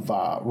of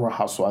Real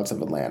Housewives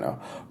of Atlanta.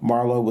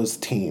 Marlo was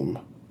team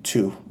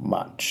too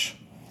much.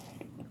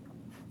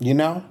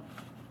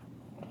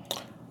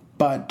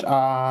 But,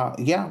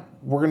 yeah,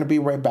 we're going to be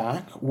right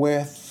back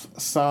with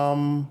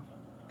some...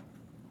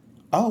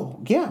 Oh,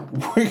 yeah,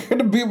 we're going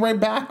to be right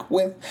back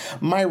with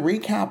my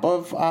recap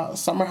of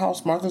Summer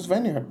House Martha's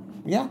Vineyard.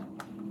 Yeah,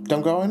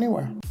 don't go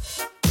anywhere.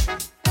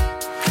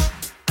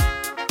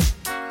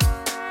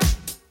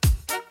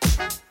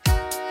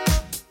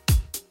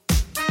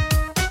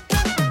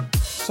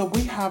 So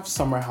we have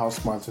Summer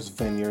House Martha's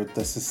Vineyard.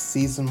 This is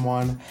season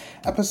 1,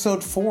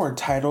 episode 4,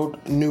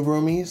 titled New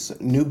Roomies,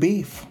 New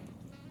Beef.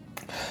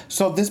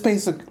 So this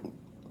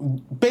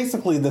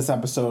basically this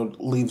episode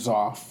leaves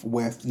off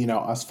with,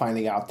 us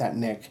finding out that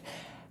Nick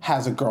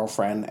has a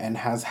girlfriend and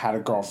has had a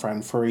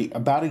girlfriend for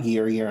about a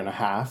year and a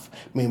half.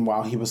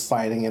 Meanwhile, he was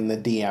sliding in the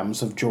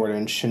DMs of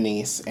Jordan,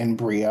 Shanice, and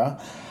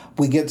Bria.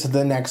 We get to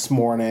the next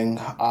morning.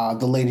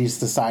 The ladies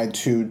decide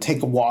to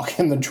take a walk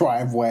in the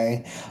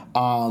driveway,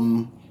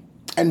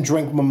 and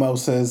drink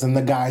mimosas, and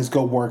the guys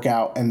go work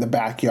out in the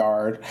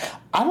backyard.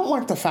 I don't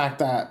like the fact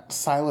that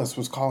Silas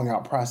was calling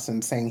out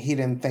Preston, saying he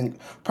didn't think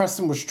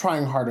Preston was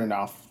trying hard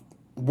enough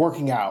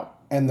working out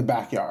in the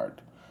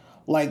backyard.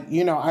 Like,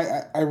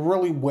 I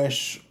really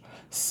wish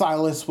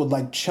Silas would,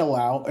 like, chill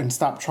out and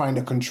stop trying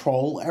to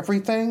control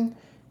everything.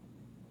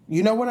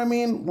 You know what I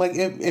mean? Like,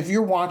 if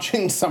you're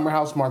watching Summer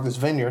House Martha's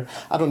Vineyard,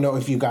 I don't know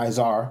if you guys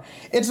are,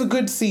 it's a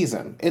good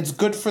season. It's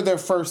good for their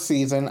first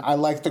season. I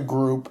like the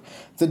group.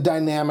 The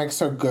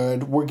dynamics are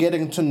good. We're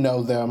getting to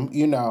know them,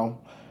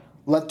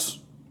 Let's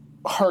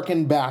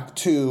harken back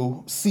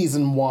to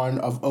season 1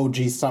 of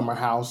OG Summer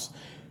House.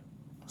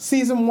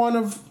 Season 1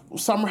 of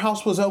Summer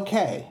House was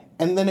okay,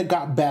 and then it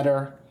got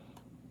better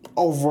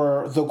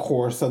over the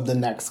course of the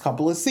next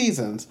couple of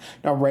seasons.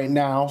 Now, right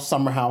now,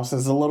 Summer House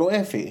is a little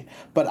iffy,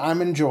 but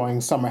I'm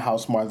enjoying Summer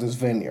House Martha's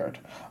Vineyard.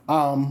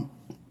 The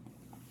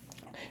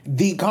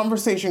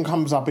conversation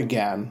comes up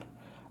again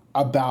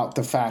about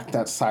the fact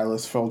that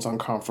Silas feels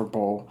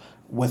uncomfortable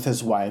with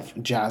his wife,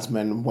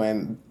 Jasmine,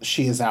 when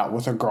she is out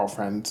with her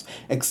girlfriends,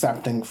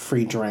 accepting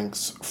free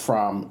drinks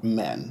from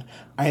men.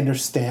 I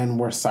understand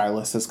where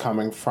Silas is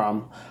coming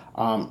from.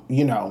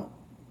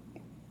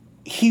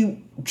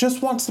 He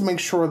just wants to make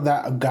sure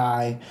that a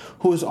guy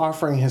who is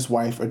offering his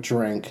wife a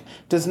drink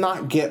does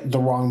not get the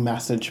wrong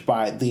message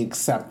by the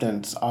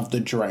acceptance of the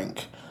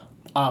drink.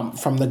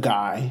 from the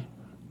guy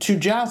to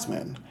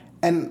Jasmine.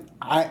 And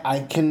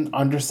I can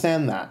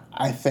understand that.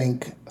 I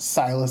think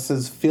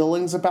Silas's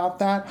feelings about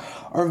that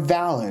are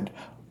valid.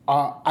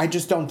 I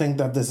just don't think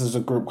that this is a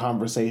group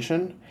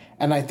conversation.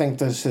 And I think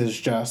this is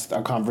just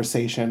a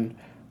conversation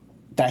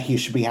that he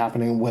should be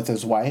happening with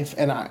his wife.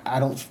 And I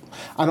don't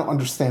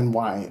understand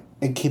why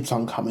it keeps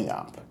on coming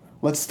up.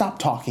 Let's stop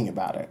talking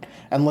about it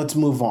and let's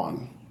move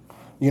on.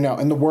 You know,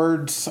 in the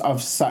words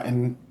of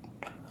Sutton,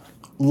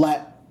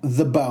 let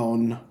the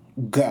bone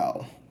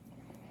go.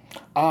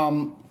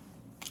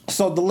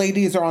 So the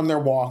ladies are on their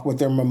walk with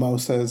their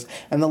mimosas,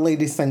 and the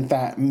ladies think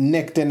that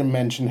Nick didn't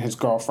mention his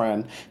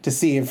girlfriend to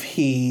see if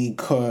he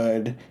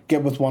could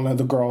get with one of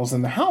the girls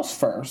in the house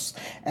first.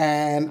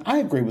 And I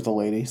agree with the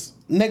ladies.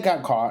 Nick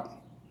got caught.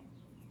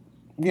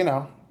 You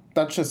know,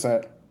 that's just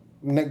it.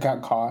 Nick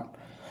got caught.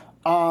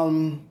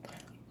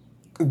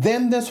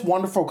 Then this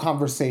wonderful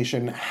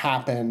conversation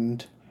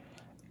happened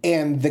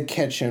in the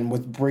kitchen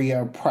with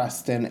Bria,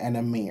 Preston, and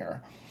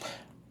Amir.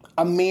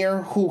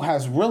 Amir, who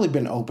has really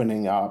been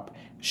opening up,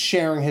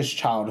 sharing his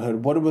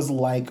childhood, what it was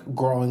like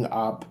growing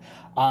up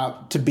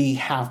to be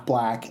half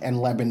black and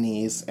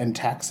Lebanese in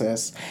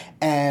Texas.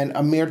 And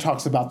Amir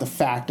talks about the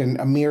fact, and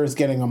Amir is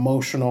getting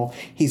emotional.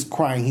 He's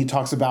crying. He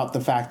talks about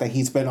the fact that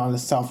he's been on a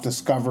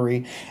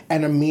self-discovery.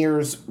 And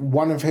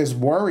one of his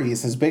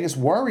worries, his biggest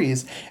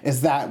worries,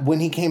 is that when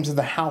he came to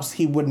the house,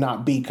 he would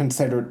not be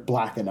considered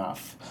black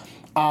enough.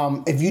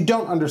 If you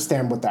don't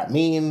understand what that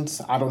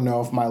means, I don't know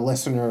if my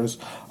listeners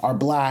are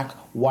black,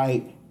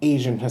 white,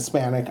 Asian,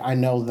 Hispanic. I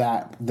know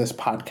that this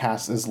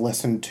podcast is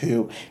listened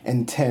to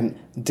in 10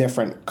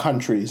 different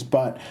countries.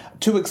 But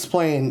to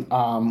explain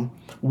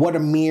what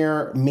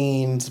Amir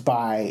means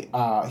by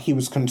he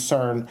was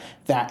concerned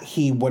that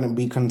he wouldn't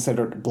be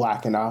considered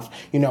black enough.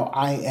 You know,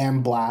 I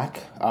am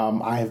black.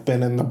 I have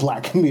been in the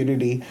black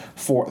community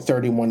for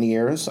 31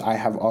 years. I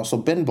have also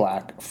been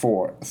black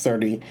for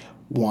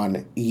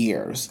 31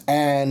 years.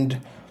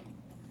 And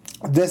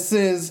this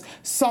is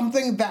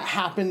something that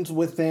happens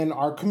within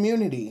our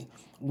community,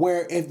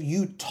 where if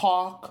you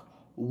talk,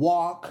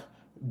 walk,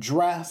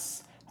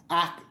 dress,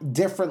 act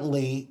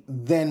differently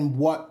than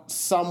what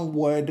some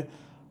would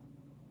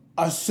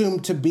assume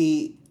to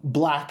be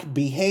black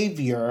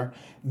behavior,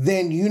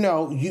 then, you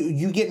know,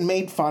 you get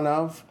made fun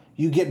of,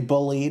 you get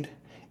bullied.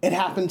 It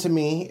happened to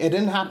me. It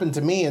didn't happen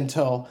to me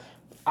until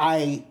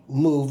I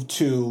moved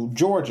to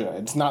Georgia.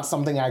 It's not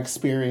something I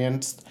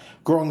experienced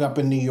growing up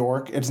in New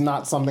York. It's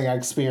not something I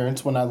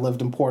experienced when I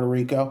lived in Puerto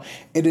Rico.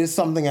 It is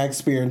something I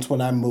experienced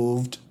when I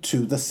moved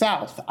to the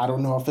South. I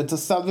don't know if it's a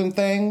Southern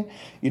thing.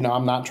 You know,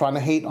 I'm not trying to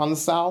hate on the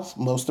South.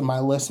 Most of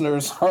my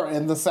listeners are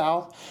in the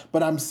South.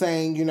 But I'm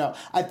saying, you know,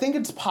 I think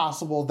it's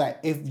possible that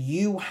if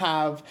you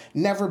have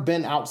never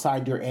been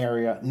outside your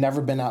area,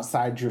 never been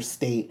outside your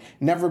state,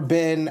 never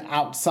been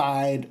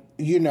outside,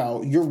 you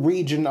know, your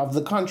region of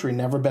the country,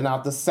 never been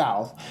out the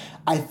South,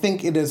 I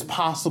think it is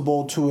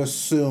possible to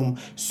assume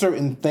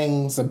certain things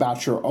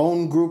about your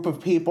own group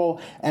of people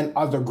and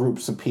other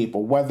groups of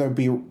people, whether it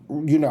be,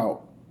 you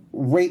know,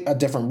 a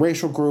different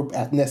racial group,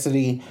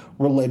 ethnicity,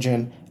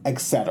 religion,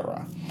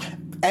 etc.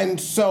 And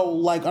so,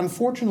 like,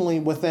 unfortunately,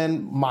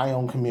 within my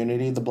own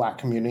community, the black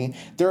community,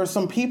 there are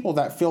some people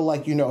that feel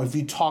like, you know, if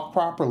you talk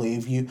properly,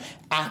 if you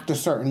act a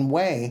certain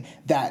way,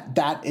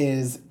 that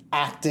is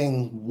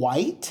acting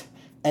white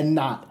and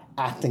not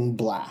acting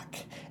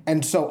black.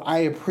 And so I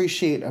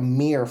appreciate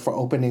Amir for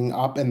opening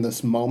up in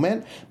this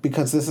moment,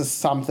 because this is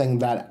something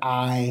that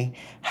I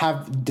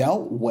have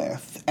dealt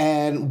with.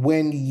 And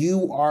when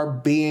you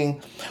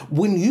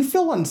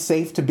feel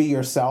unsafe to be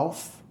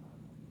yourself,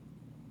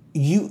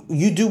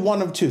 you do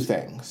one of two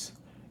things.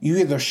 You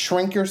either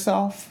shrink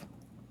yourself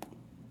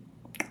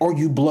or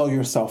you blow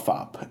yourself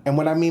up. And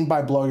what I mean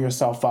by blow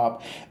yourself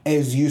up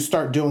is you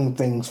start doing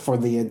things for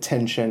the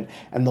attention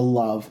and the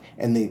love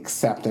and the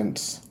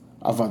acceptance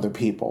of other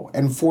people.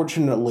 And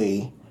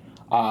fortunately,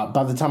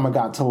 by the time I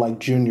got to like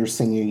junior,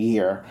 senior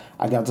year,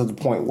 I got to the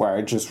point where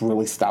I just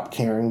really stopped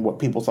caring what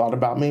people thought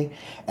about me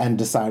and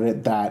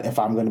decided that if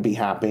I'm going to be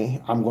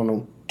happy, I'm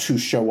going to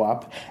show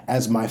up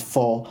as my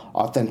full,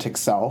 authentic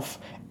self.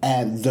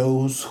 And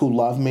those who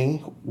love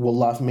me will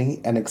love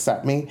me and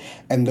accept me.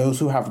 And those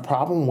who have a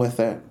problem with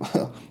it,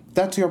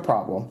 that's your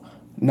problem,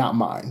 not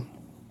mine.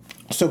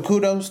 So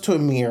kudos to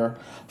Amir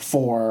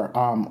for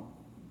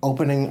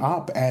opening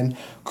up, and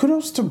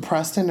kudos to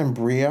Preston and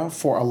Bria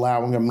for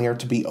allowing Amir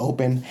to be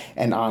open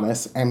and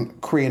honest and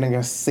creating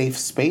a safe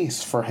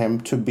space for him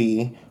to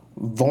be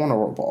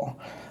vulnerable.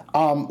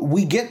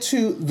 We get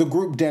to the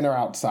group dinner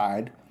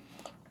outside.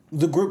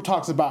 The group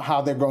talks about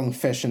how they're going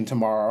fishing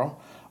tomorrow,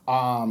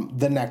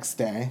 the next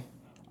day.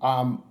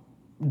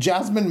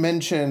 Jasmine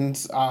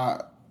mentions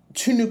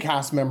 2 new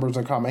cast members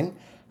are coming,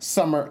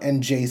 Summer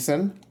and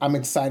Jason. I'm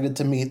excited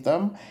to meet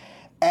them.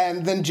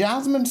 And then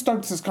Jasmine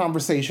starts this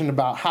conversation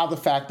about how the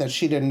fact that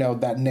she didn't know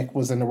that Nick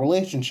was in a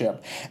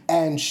relationship.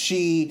 And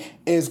she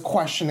is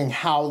questioning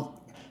how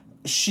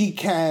she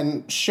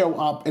can show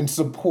up and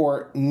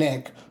support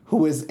Nick,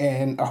 who is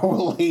in a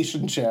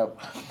relationship.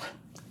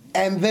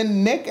 And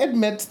then Nick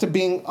admits to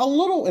being a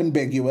little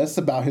ambiguous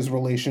about his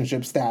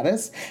relationship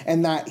status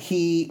and that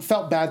he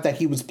felt bad that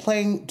he was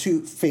playing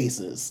two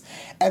faces.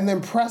 And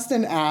then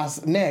Preston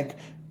asks Nick,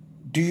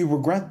 do you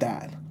regret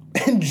that?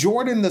 And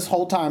Jordan this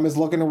whole time is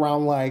looking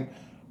around like,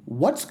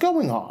 what's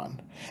going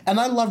on? And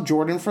I love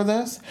Jordan for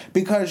this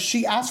because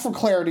she asked for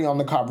clarity on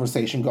the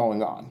conversation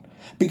going on.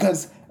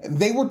 Because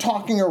they were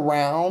talking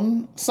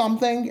around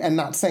something and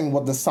not saying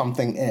what the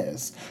something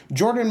is.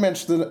 Jordan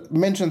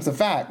mentions the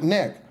fact,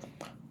 Nick,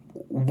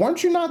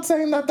 weren't you not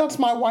saying that that's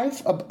my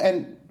wife?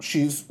 And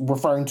she's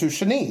referring to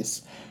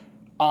Shanice.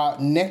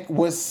 Nick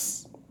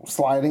was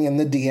sliding in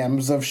the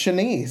DMs of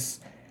Shanice.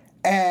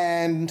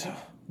 And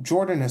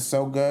Jordan is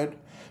so good.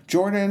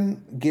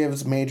 Jordan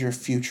gives major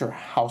future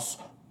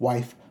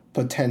housewife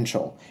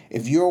potential.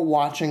 If you're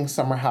watching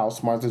Summer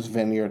House, Martha's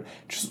Vineyard,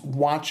 just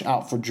watch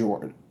out for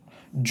Jordan.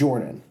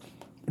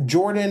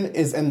 Jordan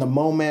is in the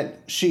moment.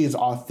 She is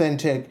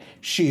authentic.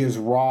 She is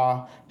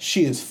raw.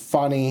 She is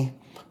funny.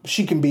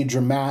 She can be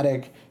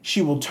dramatic.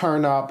 She will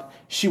turn up.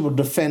 She will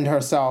defend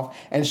herself.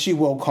 And she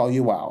will call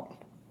you out.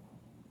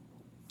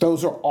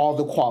 Those are all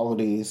the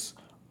qualities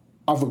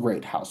of a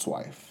great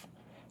housewife.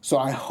 So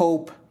I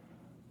hope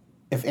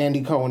if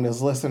Andy Cohen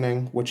is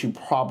listening, which he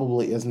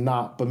probably is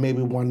not, but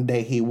maybe one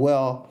day he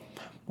will,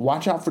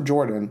 watch out for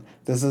Jordan.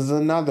 This is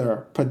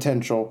another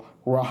potential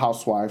Real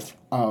Housewife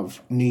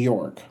of New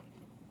York.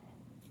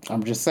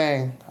 I'm just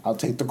saying, I'll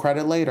take the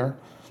credit later.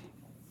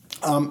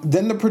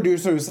 Then the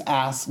producers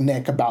ask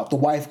Nick about the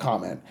wife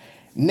comment.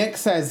 Nick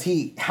says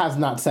he has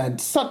not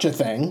said such a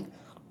thing,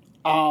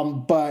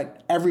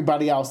 but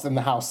everybody else in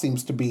the house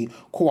seems to be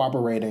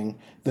corroborating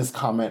this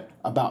comment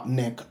about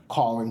Nick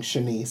calling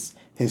Shanice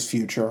his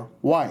future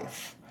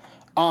wife.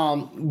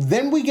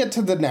 Then we get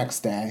to the next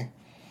day.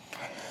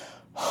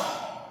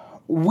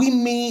 We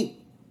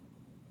meet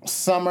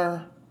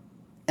Summer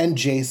and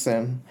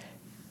Jason.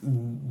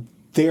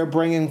 They're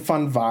bringing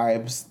fun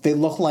vibes. They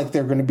look like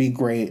they're going to be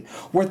great.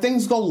 Where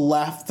things go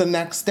left the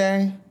next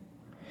day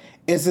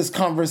is this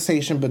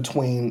conversation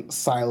between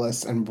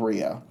Silas and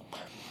Bria.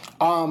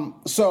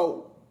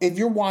 So if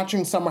you're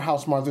watching Summer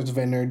House Martha's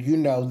Vineyard, you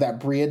know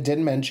that Bria did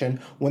mention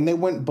when they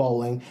went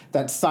bowling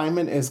that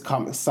Simon is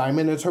coming.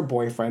 Simon is her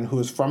boyfriend who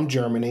is from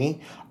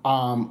Germany.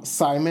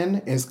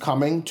 Simon is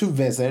coming to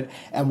visit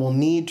and will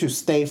need to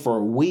stay for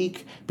a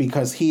week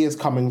because he is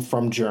coming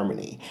from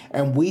Germany.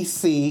 And we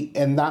see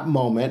in that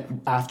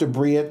moment, after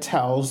Bria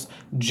tells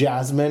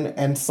Jasmine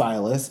and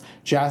Silas,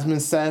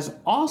 Jasmine says,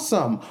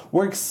 awesome,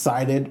 we're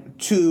excited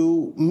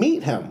to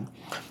meet him.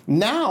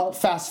 Now,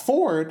 fast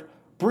forward,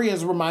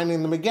 Bria's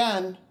reminding them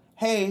again,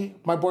 hey,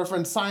 my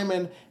boyfriend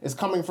Simon is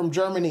coming from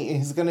Germany and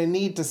he's going to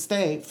need to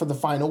stay for the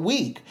final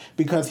week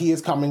because he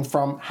is coming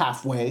from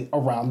halfway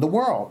around the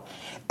world.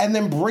 And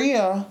then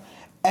Bria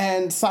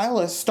and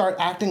Silas start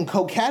acting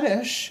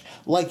coquettish,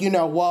 like, he's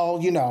not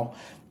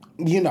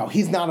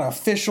an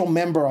official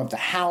member of the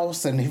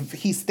house, and if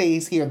he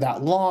stays here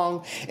that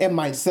long, it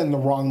might send the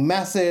wrong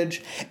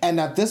message. And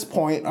at this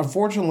point,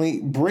 unfortunately,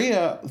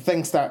 Bria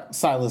thinks that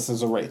Silas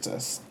is a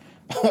racist.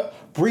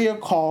 Bria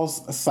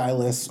calls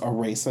Silas a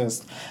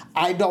racist.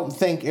 I don't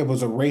think it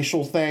was a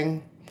racial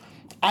thing.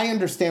 I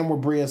understand where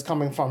Bria is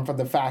coming from for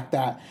the fact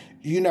that,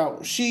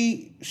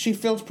 she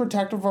feels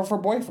protective of her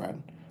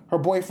boyfriend. Her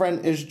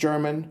boyfriend is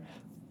German.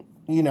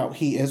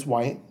 He is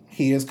white.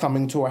 He is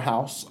coming to a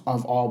house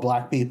of all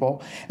black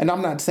people. And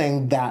I'm not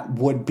saying that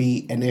would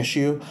be an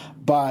issue,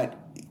 but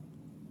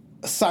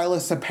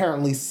Silas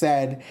apparently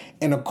said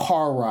in a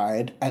car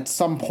ride at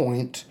some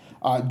point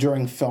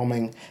during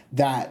filming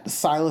that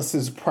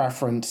Silas's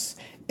preference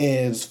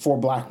is for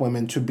black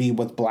women to be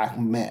with black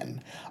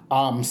men.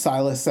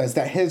 Silas says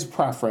that his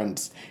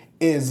preference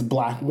is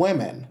black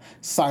women.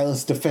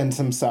 Silas defends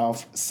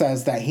himself,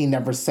 says that he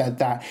never said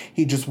that.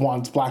 He just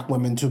wants black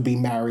women to be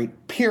married,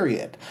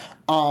 period.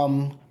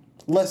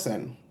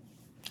 Listen,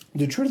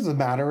 the truth of the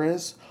matter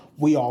is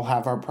we all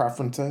have our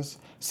preferences.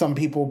 Some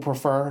people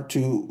prefer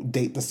to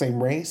date the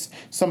same race.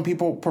 Some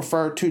people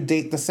prefer to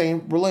date the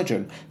same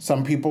religion.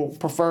 Some people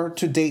prefer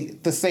to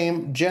date the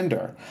same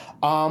gender.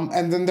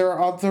 And then there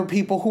are other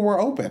people who are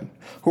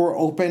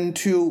open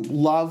to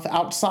love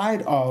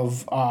outside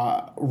of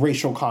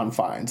racial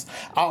confines,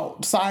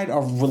 outside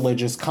of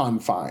religious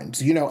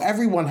confines.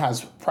 Everyone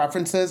has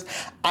preferences.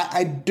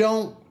 I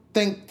don't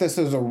think this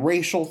is a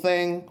racial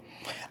thing.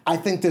 I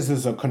think this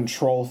is a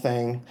control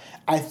thing.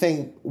 I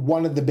think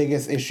one of the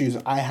biggest issues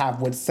I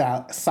have with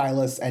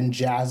Silas and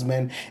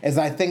Jasmine is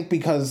I think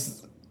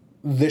because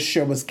this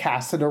show is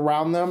casted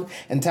around them,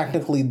 and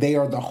technically they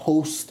are the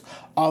host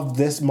of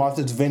this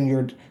Martha's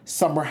Vineyard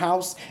summer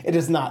house. It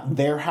is not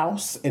their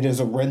house. It is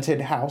a rented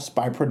house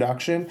by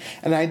production.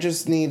 And I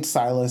just need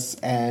Silas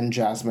and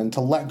Jasmine to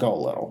let go a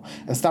little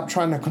and stop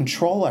trying to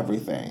control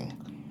everything.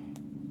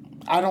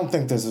 I don't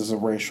think this is a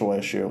racial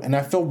issue, and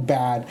I feel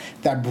bad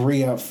that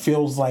Bria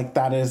feels like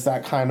that is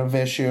that kind of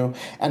issue,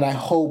 and I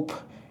hope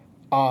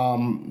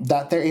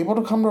that they're able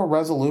to come to a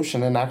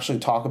resolution and actually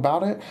talk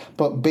about it.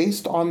 But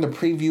based on the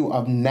preview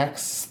of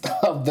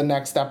the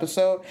next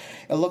episode,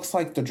 it looks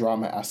like the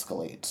drama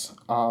escalates.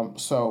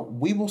 So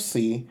we will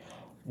see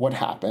what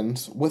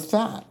happens with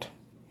that.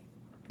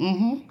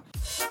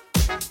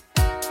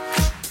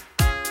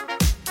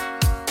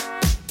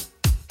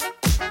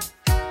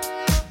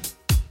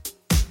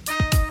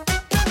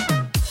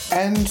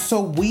 And so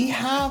we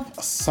have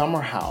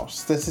Summer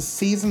House. This is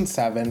season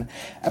 7,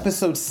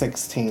 episode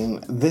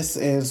 16. This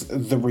is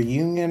the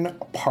reunion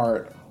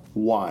part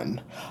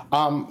 1.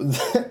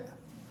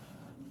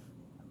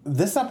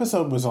 This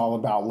episode was all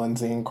about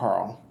Lindsay and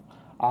Carl.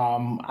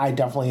 I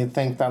definitely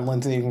think that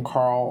Lindsay and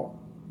Carl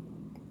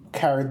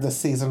carried the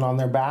season on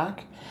their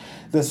back.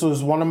 This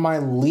was one of my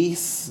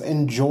least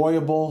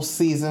enjoyable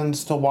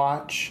seasons to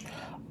watch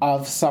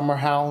of Summer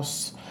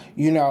House.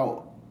 You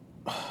know,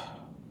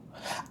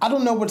 I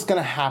don't know what's going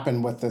to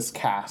happen with this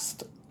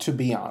cast, to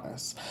be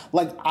honest.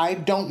 Like, I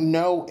don't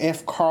know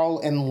if Carl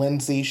and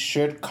Lindsay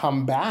should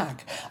come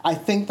back. I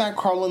think that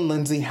Carl and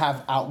Lindsay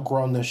have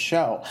outgrown the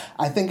show.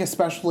 I think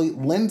especially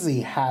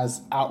Lindsay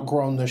has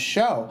outgrown the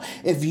show.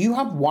 If you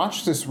have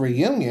watched this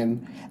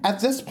reunion, at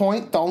this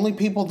point, the only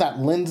people that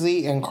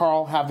Lindsay and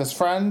Carl have as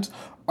friends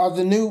are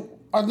the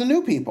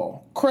new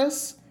people.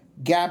 Chris,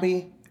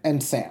 Gabby,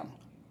 and Sam.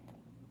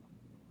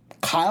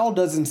 Kyle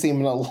doesn't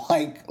seem to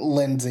like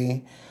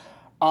Lindsay.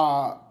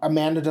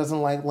 Amanda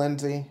doesn't like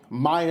Lindsay.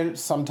 Maya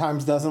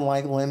sometimes doesn't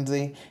like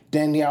Lindsay.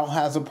 Danielle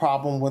has a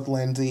problem with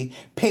Lindsay.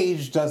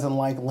 Paige doesn't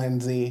like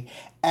Lindsay.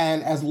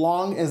 And as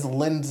long as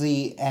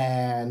Lindsay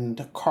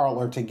and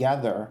Carl are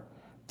together,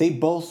 they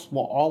both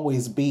will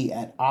always be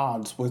at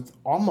odds with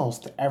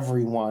almost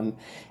everyone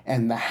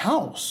in the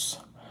house.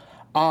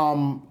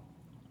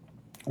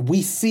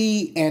 We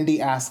see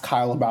Andy ask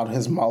Kyle about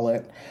his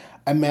mullet.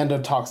 Amanda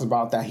talks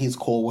about that he's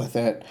cool with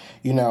it.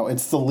 You know,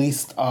 it's the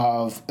least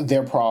of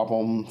their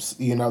problems.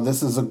 You know,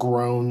 this is a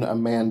grown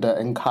Amanda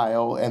and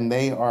Kyle, and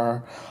they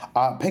are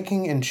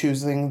picking and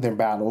choosing their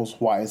battles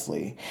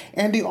wisely.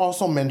 Andy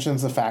also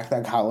mentions the fact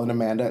that Kyle and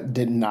Amanda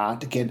did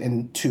not get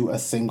into a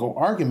single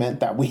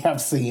argument that we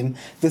have seen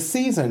this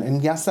season.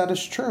 And yes, that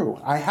is true.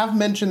 I have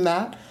mentioned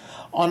that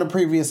on a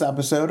previous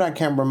episode. I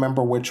can't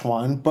remember which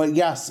one, but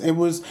yes, it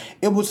was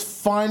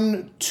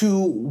fun to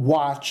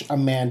watch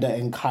Amanda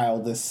and Kyle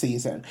this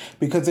season,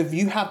 because if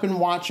you have been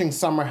watching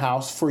Summer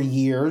House for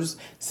years,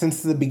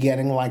 since the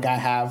beginning like I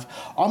have,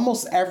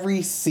 almost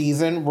every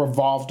season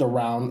revolved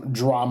around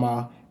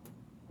drama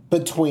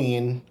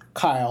between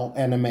Kyle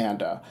and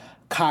Amanda.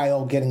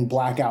 Kyle getting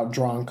blackout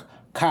drunk,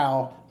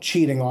 Kyle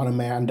cheating on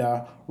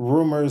Amanda,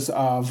 rumors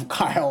of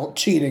Kyle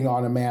cheating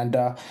on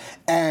Amanda.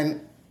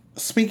 And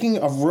speaking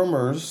of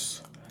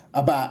rumors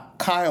about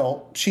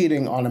Kyle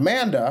cheating on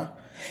Amanda,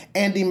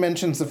 Andy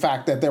mentions the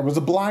fact that there was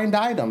a blind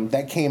item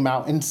that came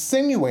out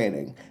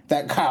insinuating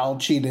that Kyle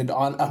cheated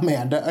on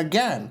Amanda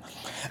again.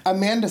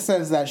 Amanda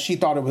says that she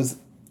thought it was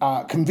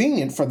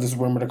convenient for this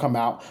rumor to come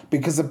out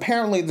because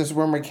apparently this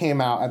rumor came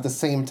out at the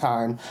same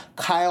time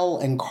Kyle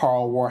and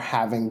Carl were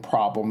having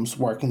problems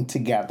working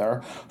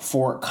together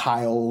for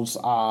Kyle's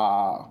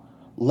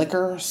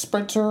liquor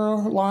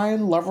spritzer line,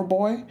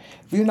 Loverboy.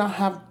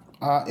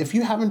 If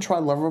you haven't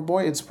tried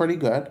Loverboy, it's pretty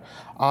good.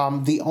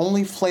 The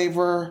only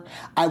flavor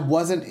I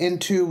wasn't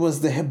into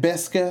was the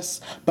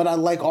hibiscus, but I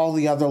like all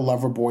the other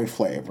Loverboy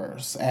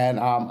flavors. And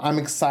I'm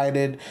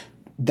excited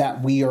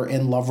that we are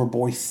in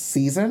Loverboy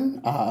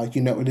season.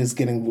 It is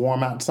getting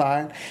warm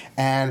outside,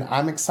 and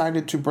I'm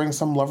excited to bring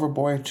some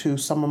Loverboy to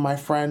some of my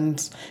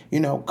friends,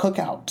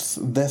 cookouts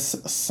this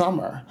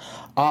summer.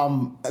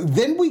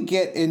 Then we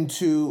get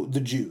into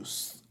the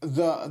juice,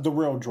 the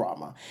real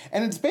drama,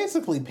 and it's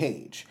basically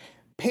Paige.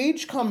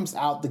 Paige comes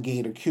out the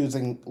gate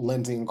accusing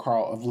Lindsay and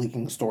Carl of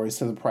leaking stories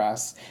to the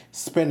press,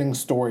 spinning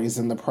stories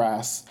in the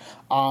press.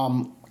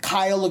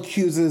 Kyle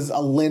accuses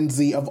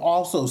Lindsay of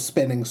also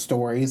spinning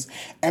stories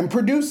and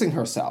producing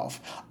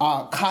herself.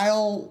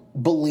 Kyle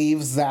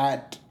believes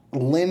that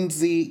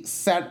Lindsay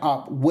set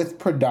up with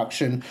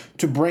production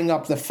to bring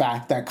up the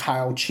fact that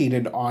Kyle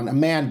cheated on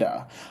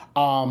Amanda.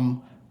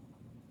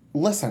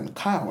 Listen,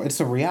 Kyle, it's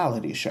a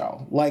reality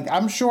show. Like,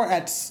 I'm sure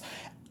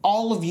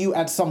all of you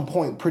at some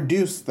point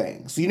produce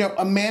things.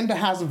 Amanda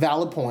has a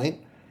valid point.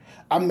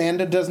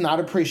 Amanda does not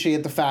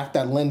appreciate the fact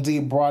that Lindsay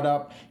brought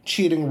up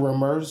cheating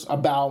rumors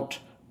about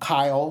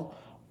Kyle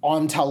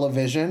on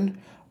television.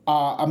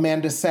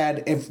 Amanda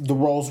said if the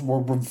roles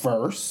were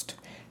reversed,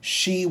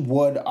 she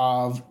would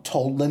have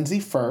told Lindsay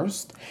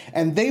first,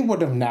 and they would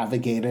have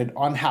navigated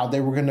on how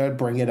they were going to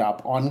bring it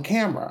up on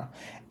camera.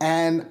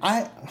 And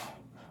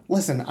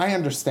Listen, I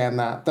understand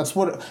that. That's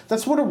what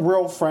a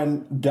real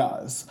friend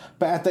does.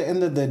 But at the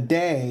end of the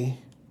day,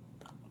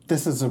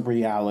 this is a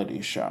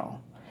reality show.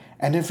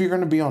 And if you're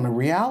going to be on a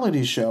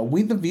reality show,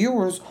 we the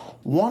viewers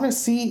want to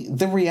see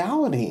the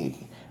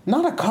reality,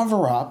 not a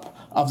cover-up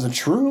of the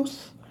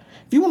truth.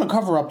 If you want to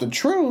cover up the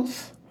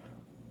truth,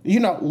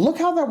 look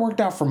how that worked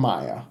out for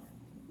Maya.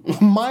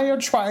 Maya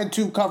tried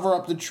to cover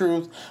up the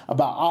truth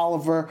about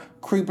Oliver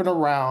creeping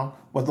around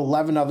with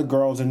 11 other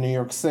girls in New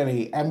York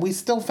City, and we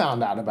still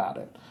found out about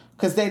it.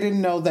 Because they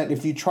didn't know that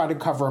if you try to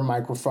cover a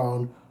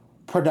microphone,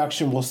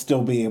 production will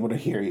still be able to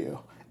hear you,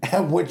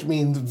 which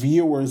means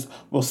viewers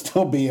will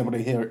still be able to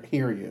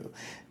hear you.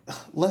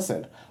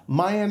 Listen,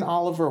 Maya and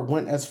Oliver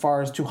went as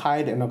far as to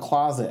hide in a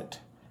closet,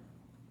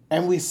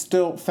 and we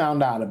still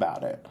found out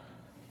about it.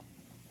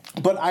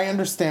 But I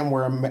understand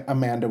where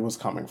Amanda was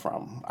coming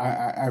from.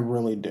 I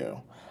really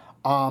do.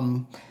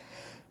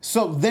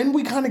 So then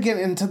we kind of get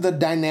into the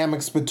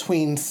dynamics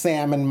between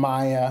Sam and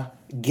Maya,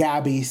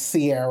 Gabby,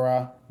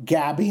 Sierra,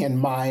 Gabby and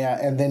Maya,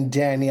 and then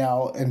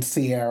Danielle and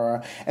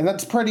Sierra. And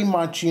that's pretty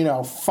much,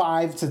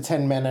 5 to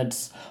 10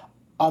 minutes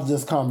of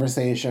this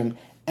conversation.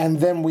 And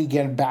then we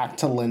get back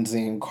to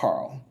Lindsay and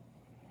Carl.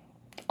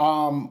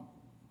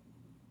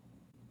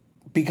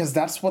 Because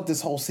that's what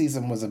this whole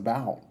season was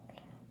about.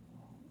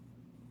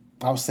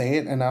 I'll say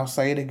it and I'll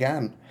say it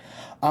again.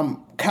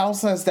 Cal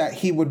says that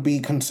he would be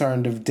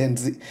concerned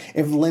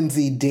if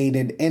Lindsay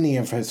dated any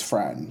of his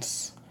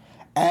friends.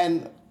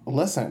 And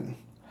listen,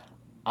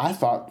 I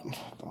thought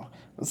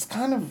it's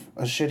kind of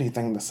a shitty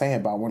thing to say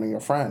about one of your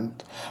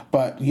friends.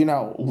 But,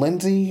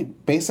 Lindsay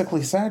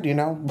basically said,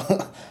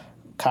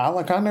 Kyle,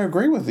 I kind of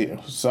agree with you.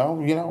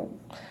 So,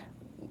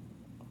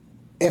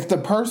 if the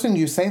person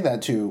you say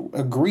that to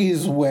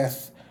agrees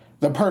with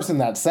the person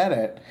that said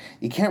it,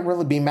 you can't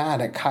really be mad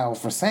at Kyle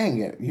for saying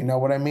it. You know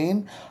what I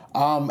mean?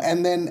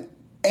 And then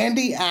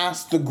Andy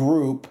asked the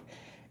group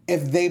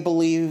if they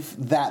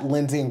believe that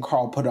Lindsay and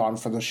Carl put on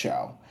for the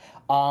show.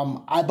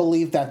 I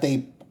believe that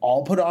they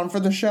all put on for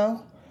the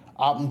show.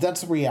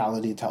 That's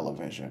reality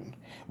television.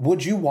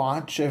 Would you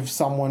watch if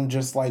someone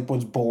just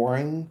was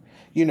boring?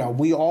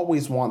 We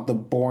always want the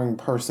boring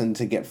person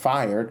to get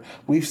fired.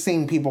 We've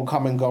seen people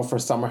come and go for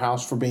Summer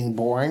House for being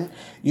boring.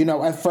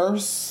 At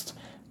first,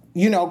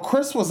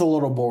 Chris was a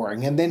little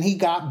boring, and then he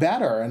got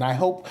better, and I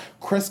hope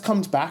Chris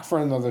comes back for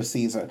another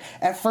season.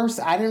 At first,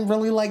 I didn't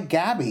really like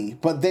Gabby,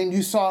 but then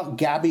you saw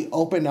Gabby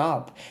open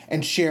up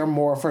and share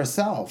more of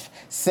herself.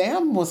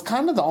 Sam was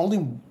kind of the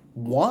only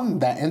one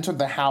that entered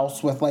the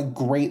house with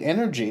great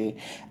energy,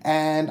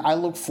 and I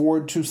look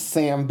forward to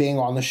Sam being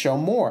on the show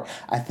more.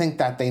 I think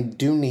that they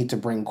do need to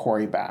bring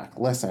Corey back.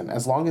 Listen,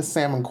 as long as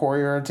Sam and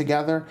Corey are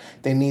together,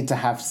 they need to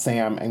have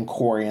Sam and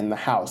Corey in the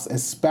house,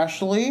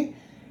 especially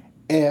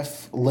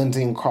if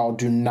Lindsay and Carl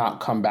do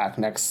not come back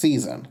next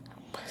season.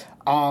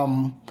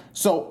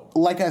 So,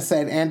 like I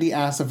said, Andy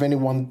asked if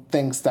anyone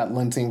thinks that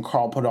Lindsay and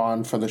Carl put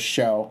on for the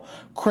show.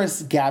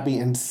 Chris, Gabby,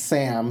 and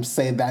Sam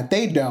say that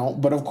they don't,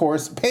 but of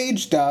course,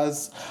 Paige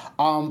does.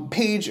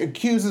 Paige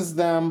accuses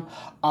them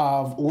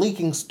of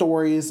leaking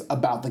stories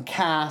about the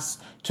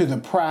cast to the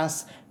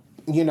press.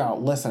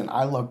 Listen,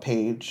 I love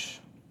Paige.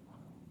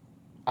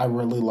 I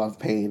really love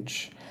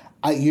Paige.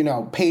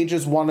 Paige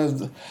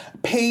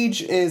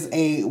is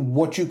a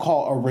what you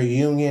call a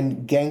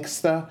reunion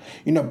gangsta.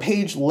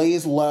 Paige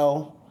lays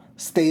low,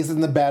 stays in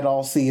the bed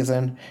all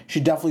season. She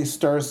definitely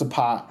stirs the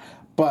pot.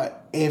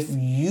 But if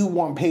you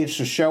want Paige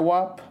to show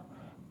up,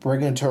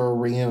 bring her to a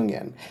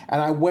reunion. And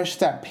I wish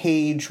that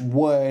Paige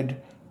would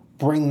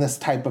bring this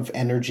type of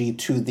energy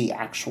to the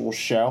actual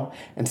show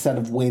instead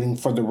of waiting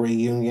for the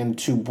reunion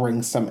to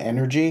bring some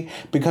energy.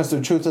 Because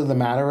the truth of the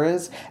matter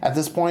is, at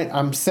this point,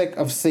 I'm sick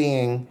of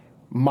seeing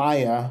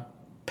Maya,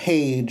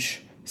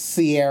 Paige,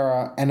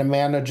 Sierra, and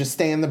Amanda just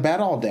stay in the bed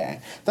all day.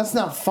 That's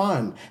not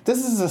fun.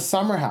 This is a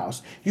summer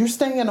house. You're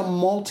staying in a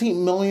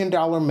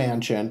multi-million-dollar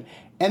mansion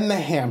in the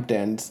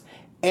Hamptons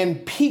in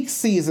peak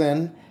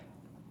season,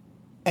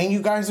 and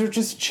you guys are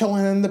just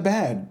chilling in the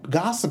bed,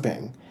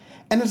 gossiping.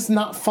 And it's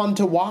not fun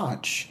to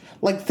watch.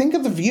 Think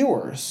of the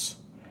viewers.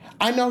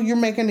 I know you're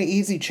making an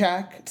easy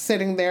check,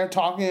 sitting there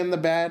talking in the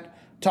bed,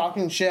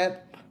 talking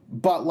shit,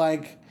 but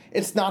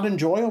it's not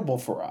enjoyable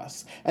for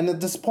us. And at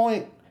this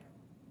point,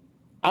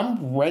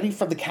 I'm ready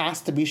for the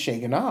cast to be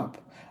shaken up.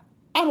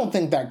 I don't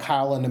think that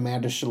Kyle and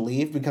Amanda should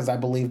leave because I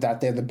believe that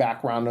they're the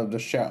background of the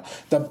show,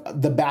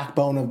 the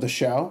backbone of the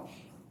show.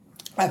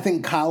 I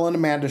think Kyle and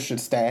Amanda should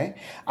stay.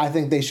 I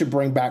think they should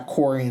bring back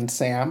Corey and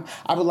Sam.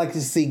 I would like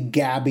to see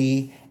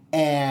Gabby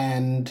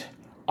and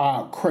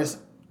Chris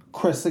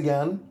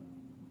again.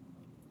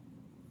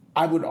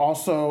 I would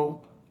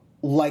also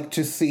like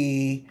to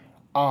see...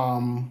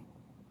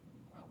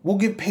 we'll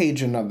give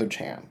Paige another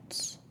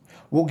chance.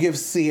 We'll give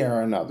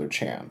Sierra another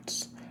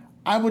chance.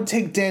 I would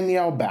take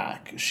Danielle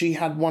back. She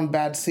had one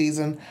bad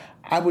season.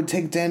 I would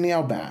take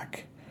Danielle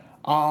back.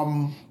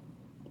 I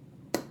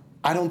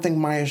don't think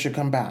Maya should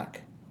come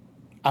back.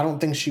 I don't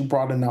think she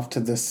brought enough to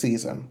this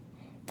season.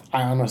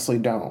 I honestly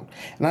don't.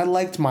 And I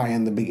liked Maya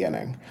in the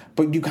beginning,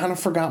 but you kind of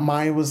forgot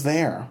Maya was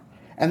there.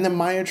 And then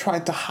Maya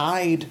tried to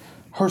hide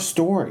her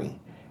story.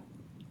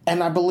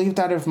 And I believe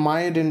that if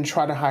Maya didn't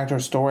try to hide her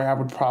story, I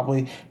would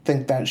probably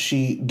think that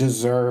she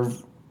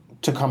deserved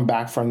to come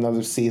back for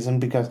another season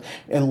because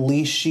at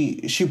least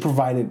she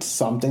provided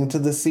something to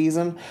the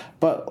season.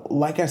 But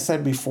like I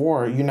said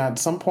before, at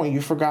some point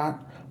you forgot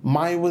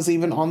Maya was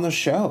even on the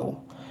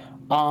show.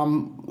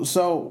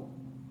 So,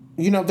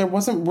 there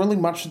wasn't really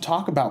much to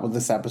talk about with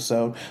this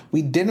episode.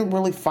 We didn't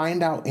really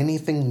find out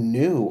anything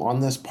new on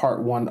this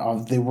part 1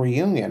 of the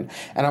reunion.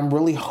 And I'm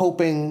really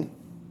hoping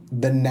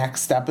the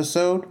next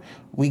episode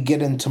we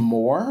get into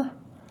more.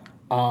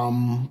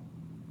 But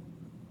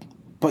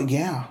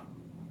yeah,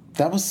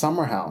 that was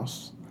Summer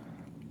House.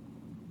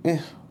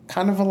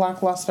 Kind of a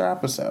lackluster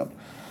episode.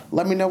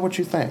 Let me know what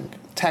you think.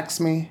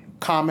 Text me,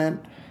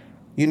 comment.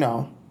 You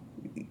know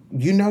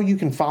you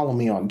can follow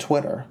me on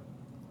Twitter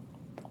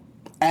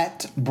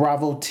at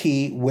Bravo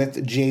T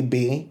with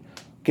JB.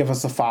 Give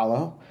us a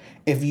follow.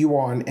 If you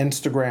are on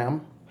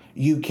Instagram,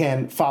 you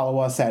can follow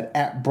us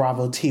at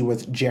Bravo T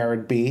with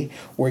Jared B,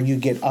 where you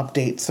get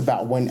updates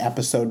about when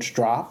episodes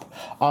drop.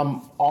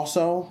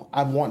 Also,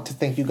 I want to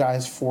thank you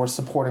guys for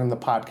supporting the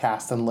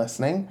podcast and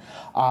listening.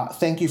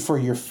 Thank you for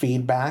your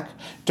feedback.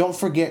 Don't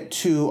forget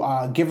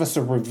to give us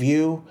a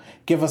review,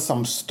 give us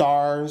some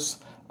stars,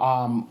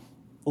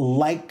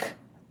 like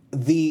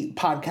the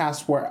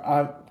podcast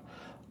where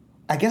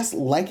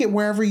like it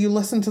wherever you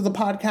listen to the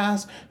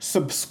podcast.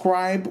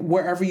 Subscribe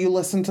wherever you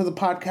listen to the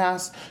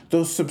podcast.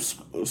 Those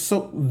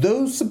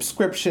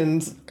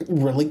subscriptions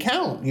really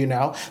count,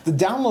 The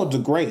downloads are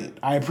great.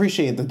 I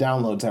appreciate the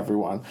downloads,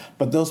 everyone.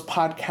 But those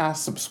podcast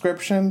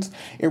subscriptions,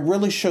 it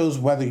really shows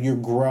whether you're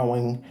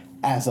growing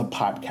as a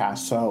podcast.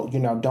 So,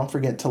 don't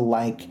forget to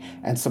like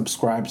and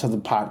subscribe to the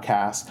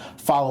podcast.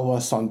 Follow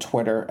us on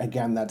Twitter.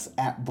 Again, that's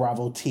at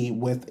Bravo T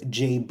with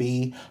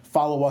JB.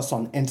 Follow us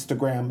on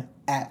Instagram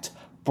at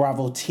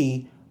Bravo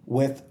T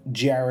with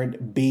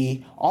Jared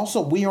B. Also,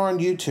 we are on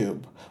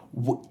YouTube.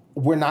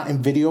 We're not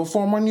in video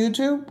form on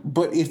YouTube,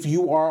 but if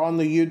you are on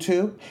the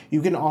YouTube,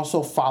 you can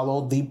also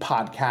follow the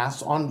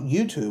podcast on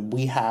YouTube.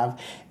 We have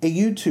a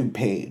YouTube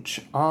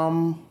page.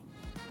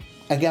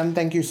 Again,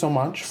 thank you so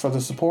much for the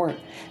support.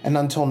 And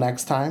until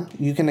next time,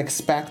 you can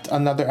expect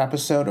another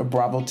episode of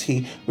Bravo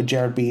T with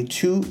Jared B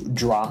to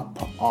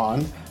drop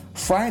on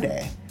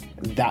Friday.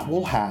 That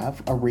will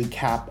have a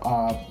recap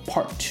of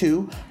part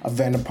 2 of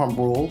Vanderpump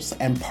Rules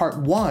and part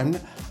 1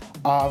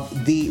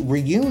 of the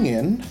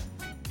reunion.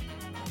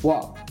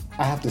 Well,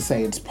 I have to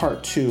say it's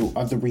part 2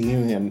 of the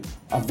reunion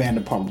of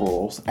Vanderpump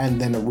Rules, and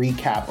then a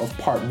recap of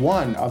part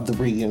 1 of the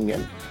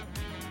reunion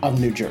of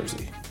New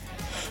Jersey.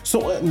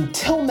 So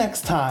until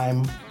next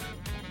time,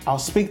 I'll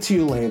speak to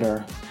you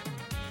later.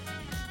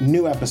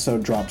 New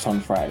episode drops on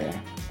Friday.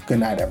 Good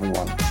night,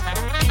 everyone.